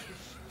alone.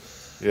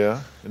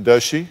 Yeah, and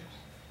does she?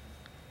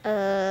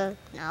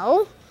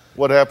 No.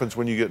 What happens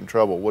when you get in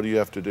trouble? What do you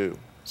have to do?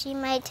 She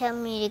might tell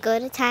me to go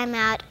to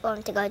timeout or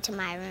to go to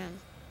my room.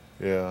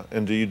 Yeah,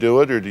 and do you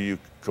do it or do you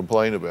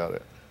complain about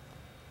it?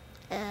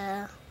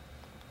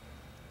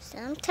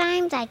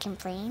 Sometimes I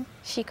complain.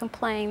 She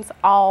complains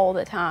all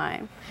the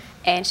time,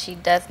 and she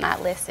does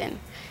not listen.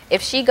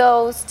 If she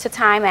goes to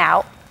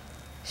timeout,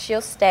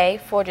 she'll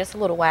stay for just a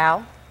little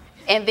while,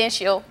 and then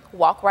she'll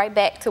walk right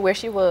back to where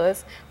she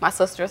was. My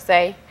sister will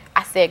say,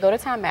 I said go to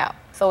timeout.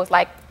 So it's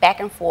like back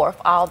and forth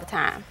all the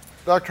time.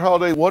 Dr.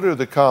 Holliday, what are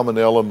the common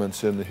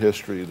elements in the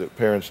history that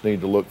parents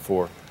need to look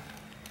for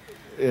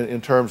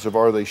in terms of,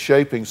 are they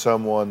shaping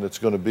someone that's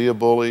going to be a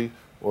bully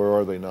or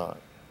are they not?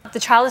 The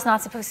child is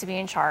not supposed to be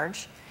in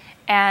charge,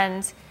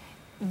 and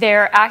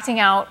they're acting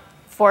out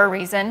for a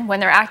reason. When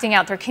they're acting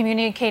out, they're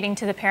communicating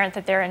to the parent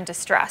that they're in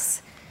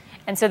distress.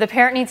 And so the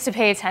parent needs to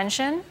pay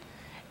attention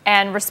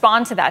and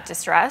respond to that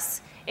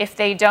distress. If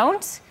they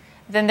don't,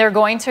 then they're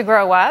going to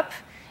grow up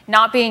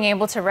not being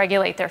able to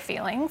regulate their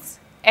feelings,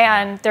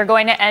 and they're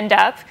going to end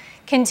up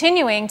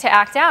continuing to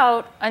act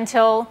out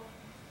until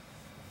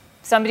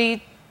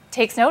somebody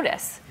takes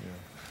notice.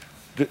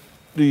 Yeah.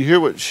 Do you hear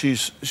what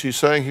she's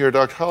saying here?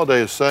 Dr.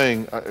 Holliday is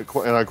saying,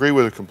 and I agree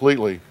with her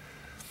completely.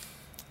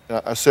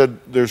 I said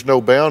there's no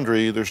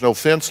boundary, there's no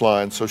fence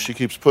line, so she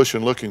keeps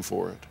pushing, looking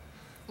for it.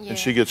 Yeah. And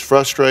she gets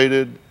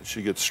frustrated,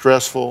 she gets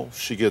stressful,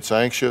 she gets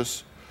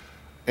anxious,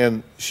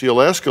 and she'll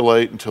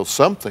escalate until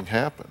something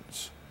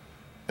happens.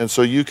 And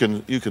so you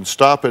can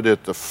stop it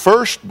at the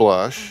first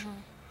blush,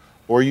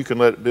 or you can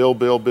let it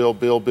build,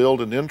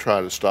 and then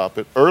try to stop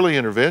it. Early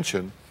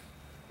intervention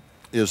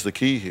is the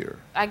key here.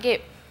 I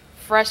get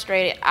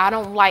frustrated. I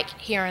don't like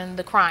hearing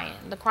the crying.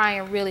 The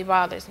crying really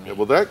bothers me. Yeah,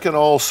 well, that can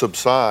all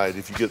subside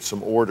if you get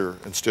some order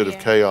instead of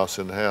chaos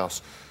in the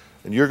house.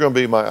 And you're going to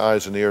be my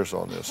eyes and ears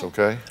on this,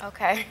 okay?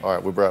 Okay. All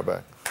right, we'll be right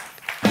back.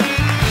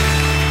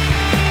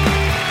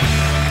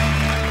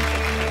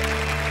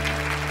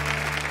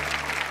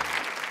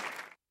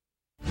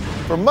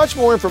 For much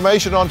more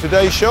information on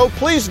today's show,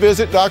 please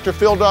visit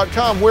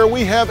drphil.com, where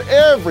we have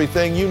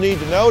everything you need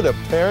to know to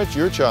parent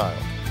your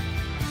child.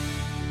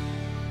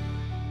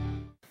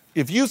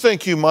 If you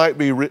think you might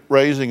be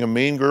raising a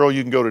mean girl,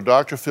 you can go to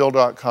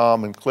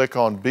drphil.com and click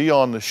on Be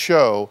on the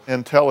Show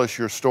and tell us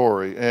your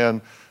story.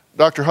 And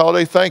Dr.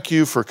 Holliday, thank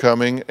you for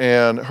coming.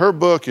 And her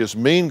book is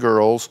Mean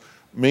Girls,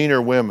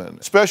 Meaner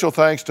Women. Special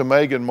thanks to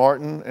Megan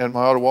Martin and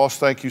Mayada Walsh.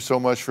 Thank you so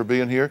much for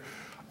being here.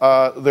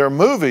 Their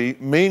movie,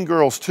 Mean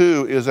Girls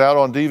 2, is out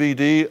on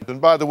DVD.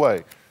 And by the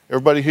way,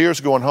 everybody here is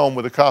going home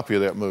with a copy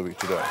of that movie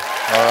today.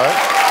 All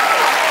right?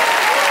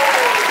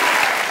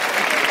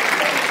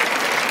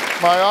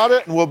 My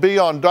audit will be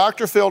on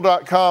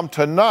drphil.com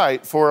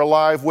tonight for a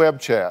live web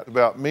chat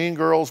about mean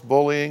girls,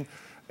 bullying,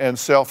 and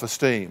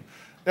self-esteem.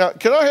 Now,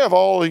 can I have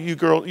all of you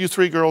girls, you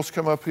three girls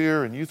come up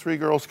here, and you three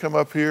girls come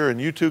up here,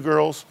 and you two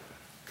girls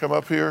come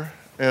up here,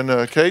 and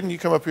Caden, you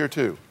come up here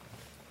too.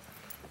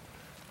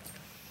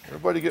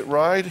 Everybody get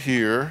right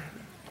here.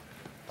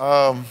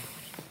 Isn't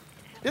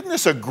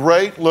this a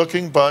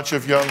great-looking bunch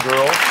of young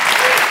girls?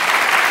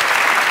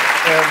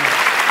 And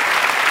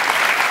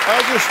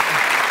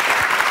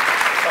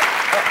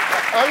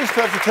I just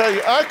have to tell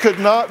you, I could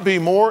not be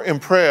more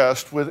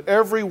impressed with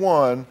every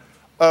one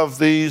of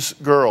these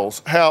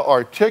girls. How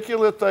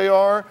articulate they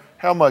are,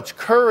 how much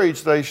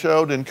courage they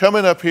showed in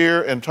coming up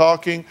here and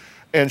talking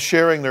and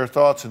sharing their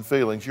thoughts and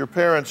feelings. Your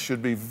parents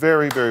should be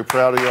very, very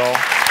proud of y'all.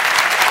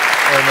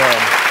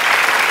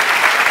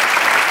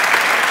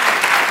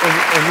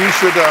 And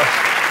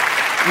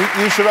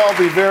you should all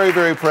be very,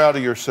 very proud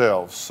of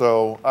yourselves.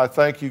 So I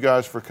thank you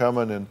guys for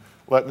coming, and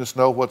letting us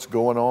know what's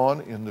going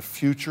on in the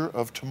future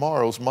of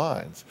tomorrow's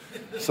minds.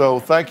 So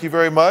thank you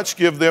very much.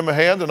 Give them a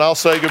hand, and I'll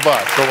say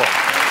goodbye. So long.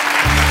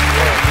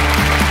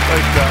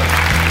 Thanks, guys.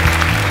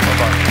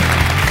 Bye-bye.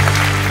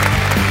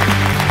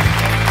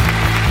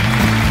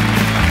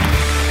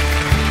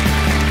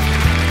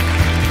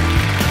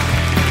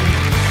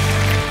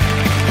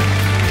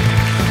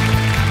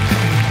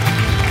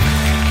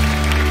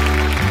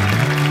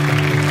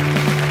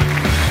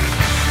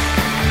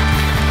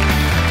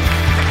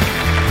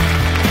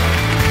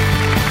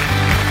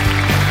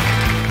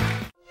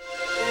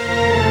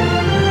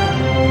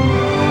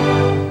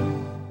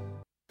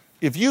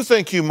 If you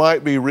think you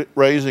might be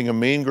raising a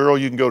mean girl,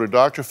 you can go to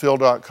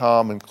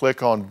drphil.com and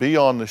click on Be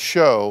on the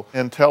Show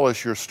and tell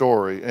us your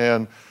story.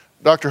 And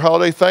Dr.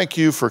 Holliday, thank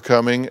you for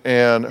coming.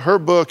 And her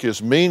book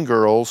is Mean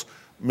Girls,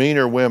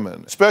 Meaner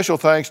Women. Special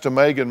thanks to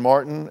Megan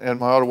Martin and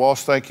Mayada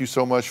Walsh. Thank you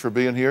so much for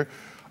being here.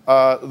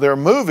 Their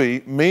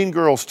movie, Mean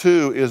Girls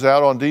 2, is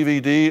out on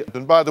DVD.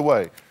 And by the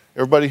way,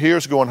 everybody here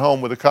is going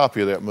home with a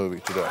copy of that movie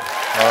today. All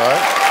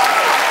right?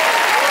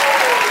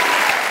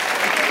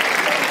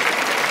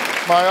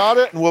 My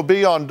audit will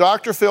be on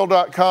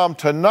drphil.com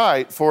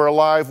tonight for a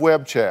live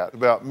web chat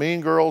about mean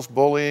girls,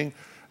 bullying,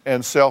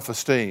 and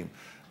self-esteem.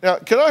 Now,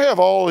 can I have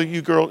all of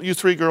you girls, you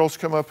three girls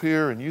come up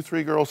here, and you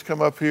three girls come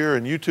up here,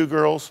 and you two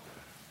girls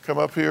come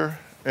up here,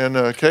 and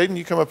Caden,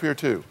 you come up here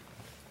too.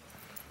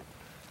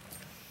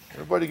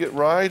 Everybody get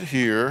right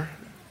here.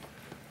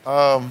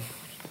 Isn't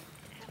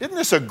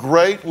this a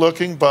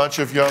great-looking bunch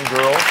of young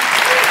girls?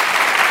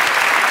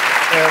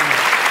 And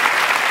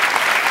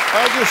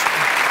I just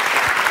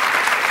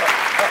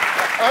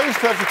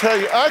have to tell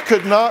you, I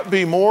could not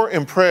be more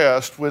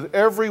impressed with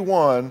every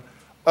one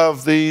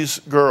of these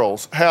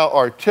girls, how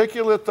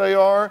articulate they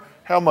are,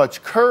 how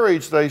much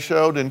courage they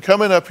showed in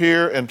coming up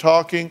here and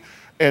talking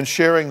and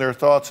sharing their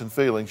thoughts and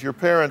feelings. Your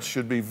parents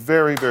should be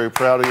very, very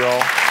proud of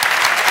y'all.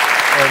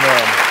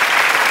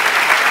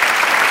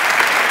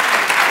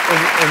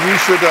 And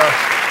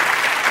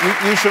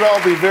you should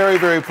all be very,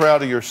 very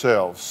proud of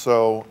yourselves.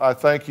 So I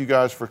thank you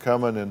guys for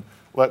coming and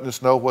letting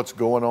us know what's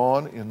going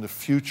on in the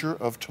future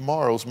of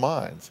tomorrow's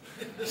minds.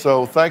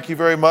 So thank you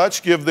very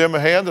much. Give them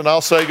a hand, and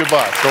I'll say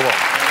goodbye. So long.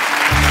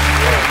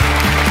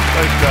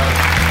 Thanks, guys.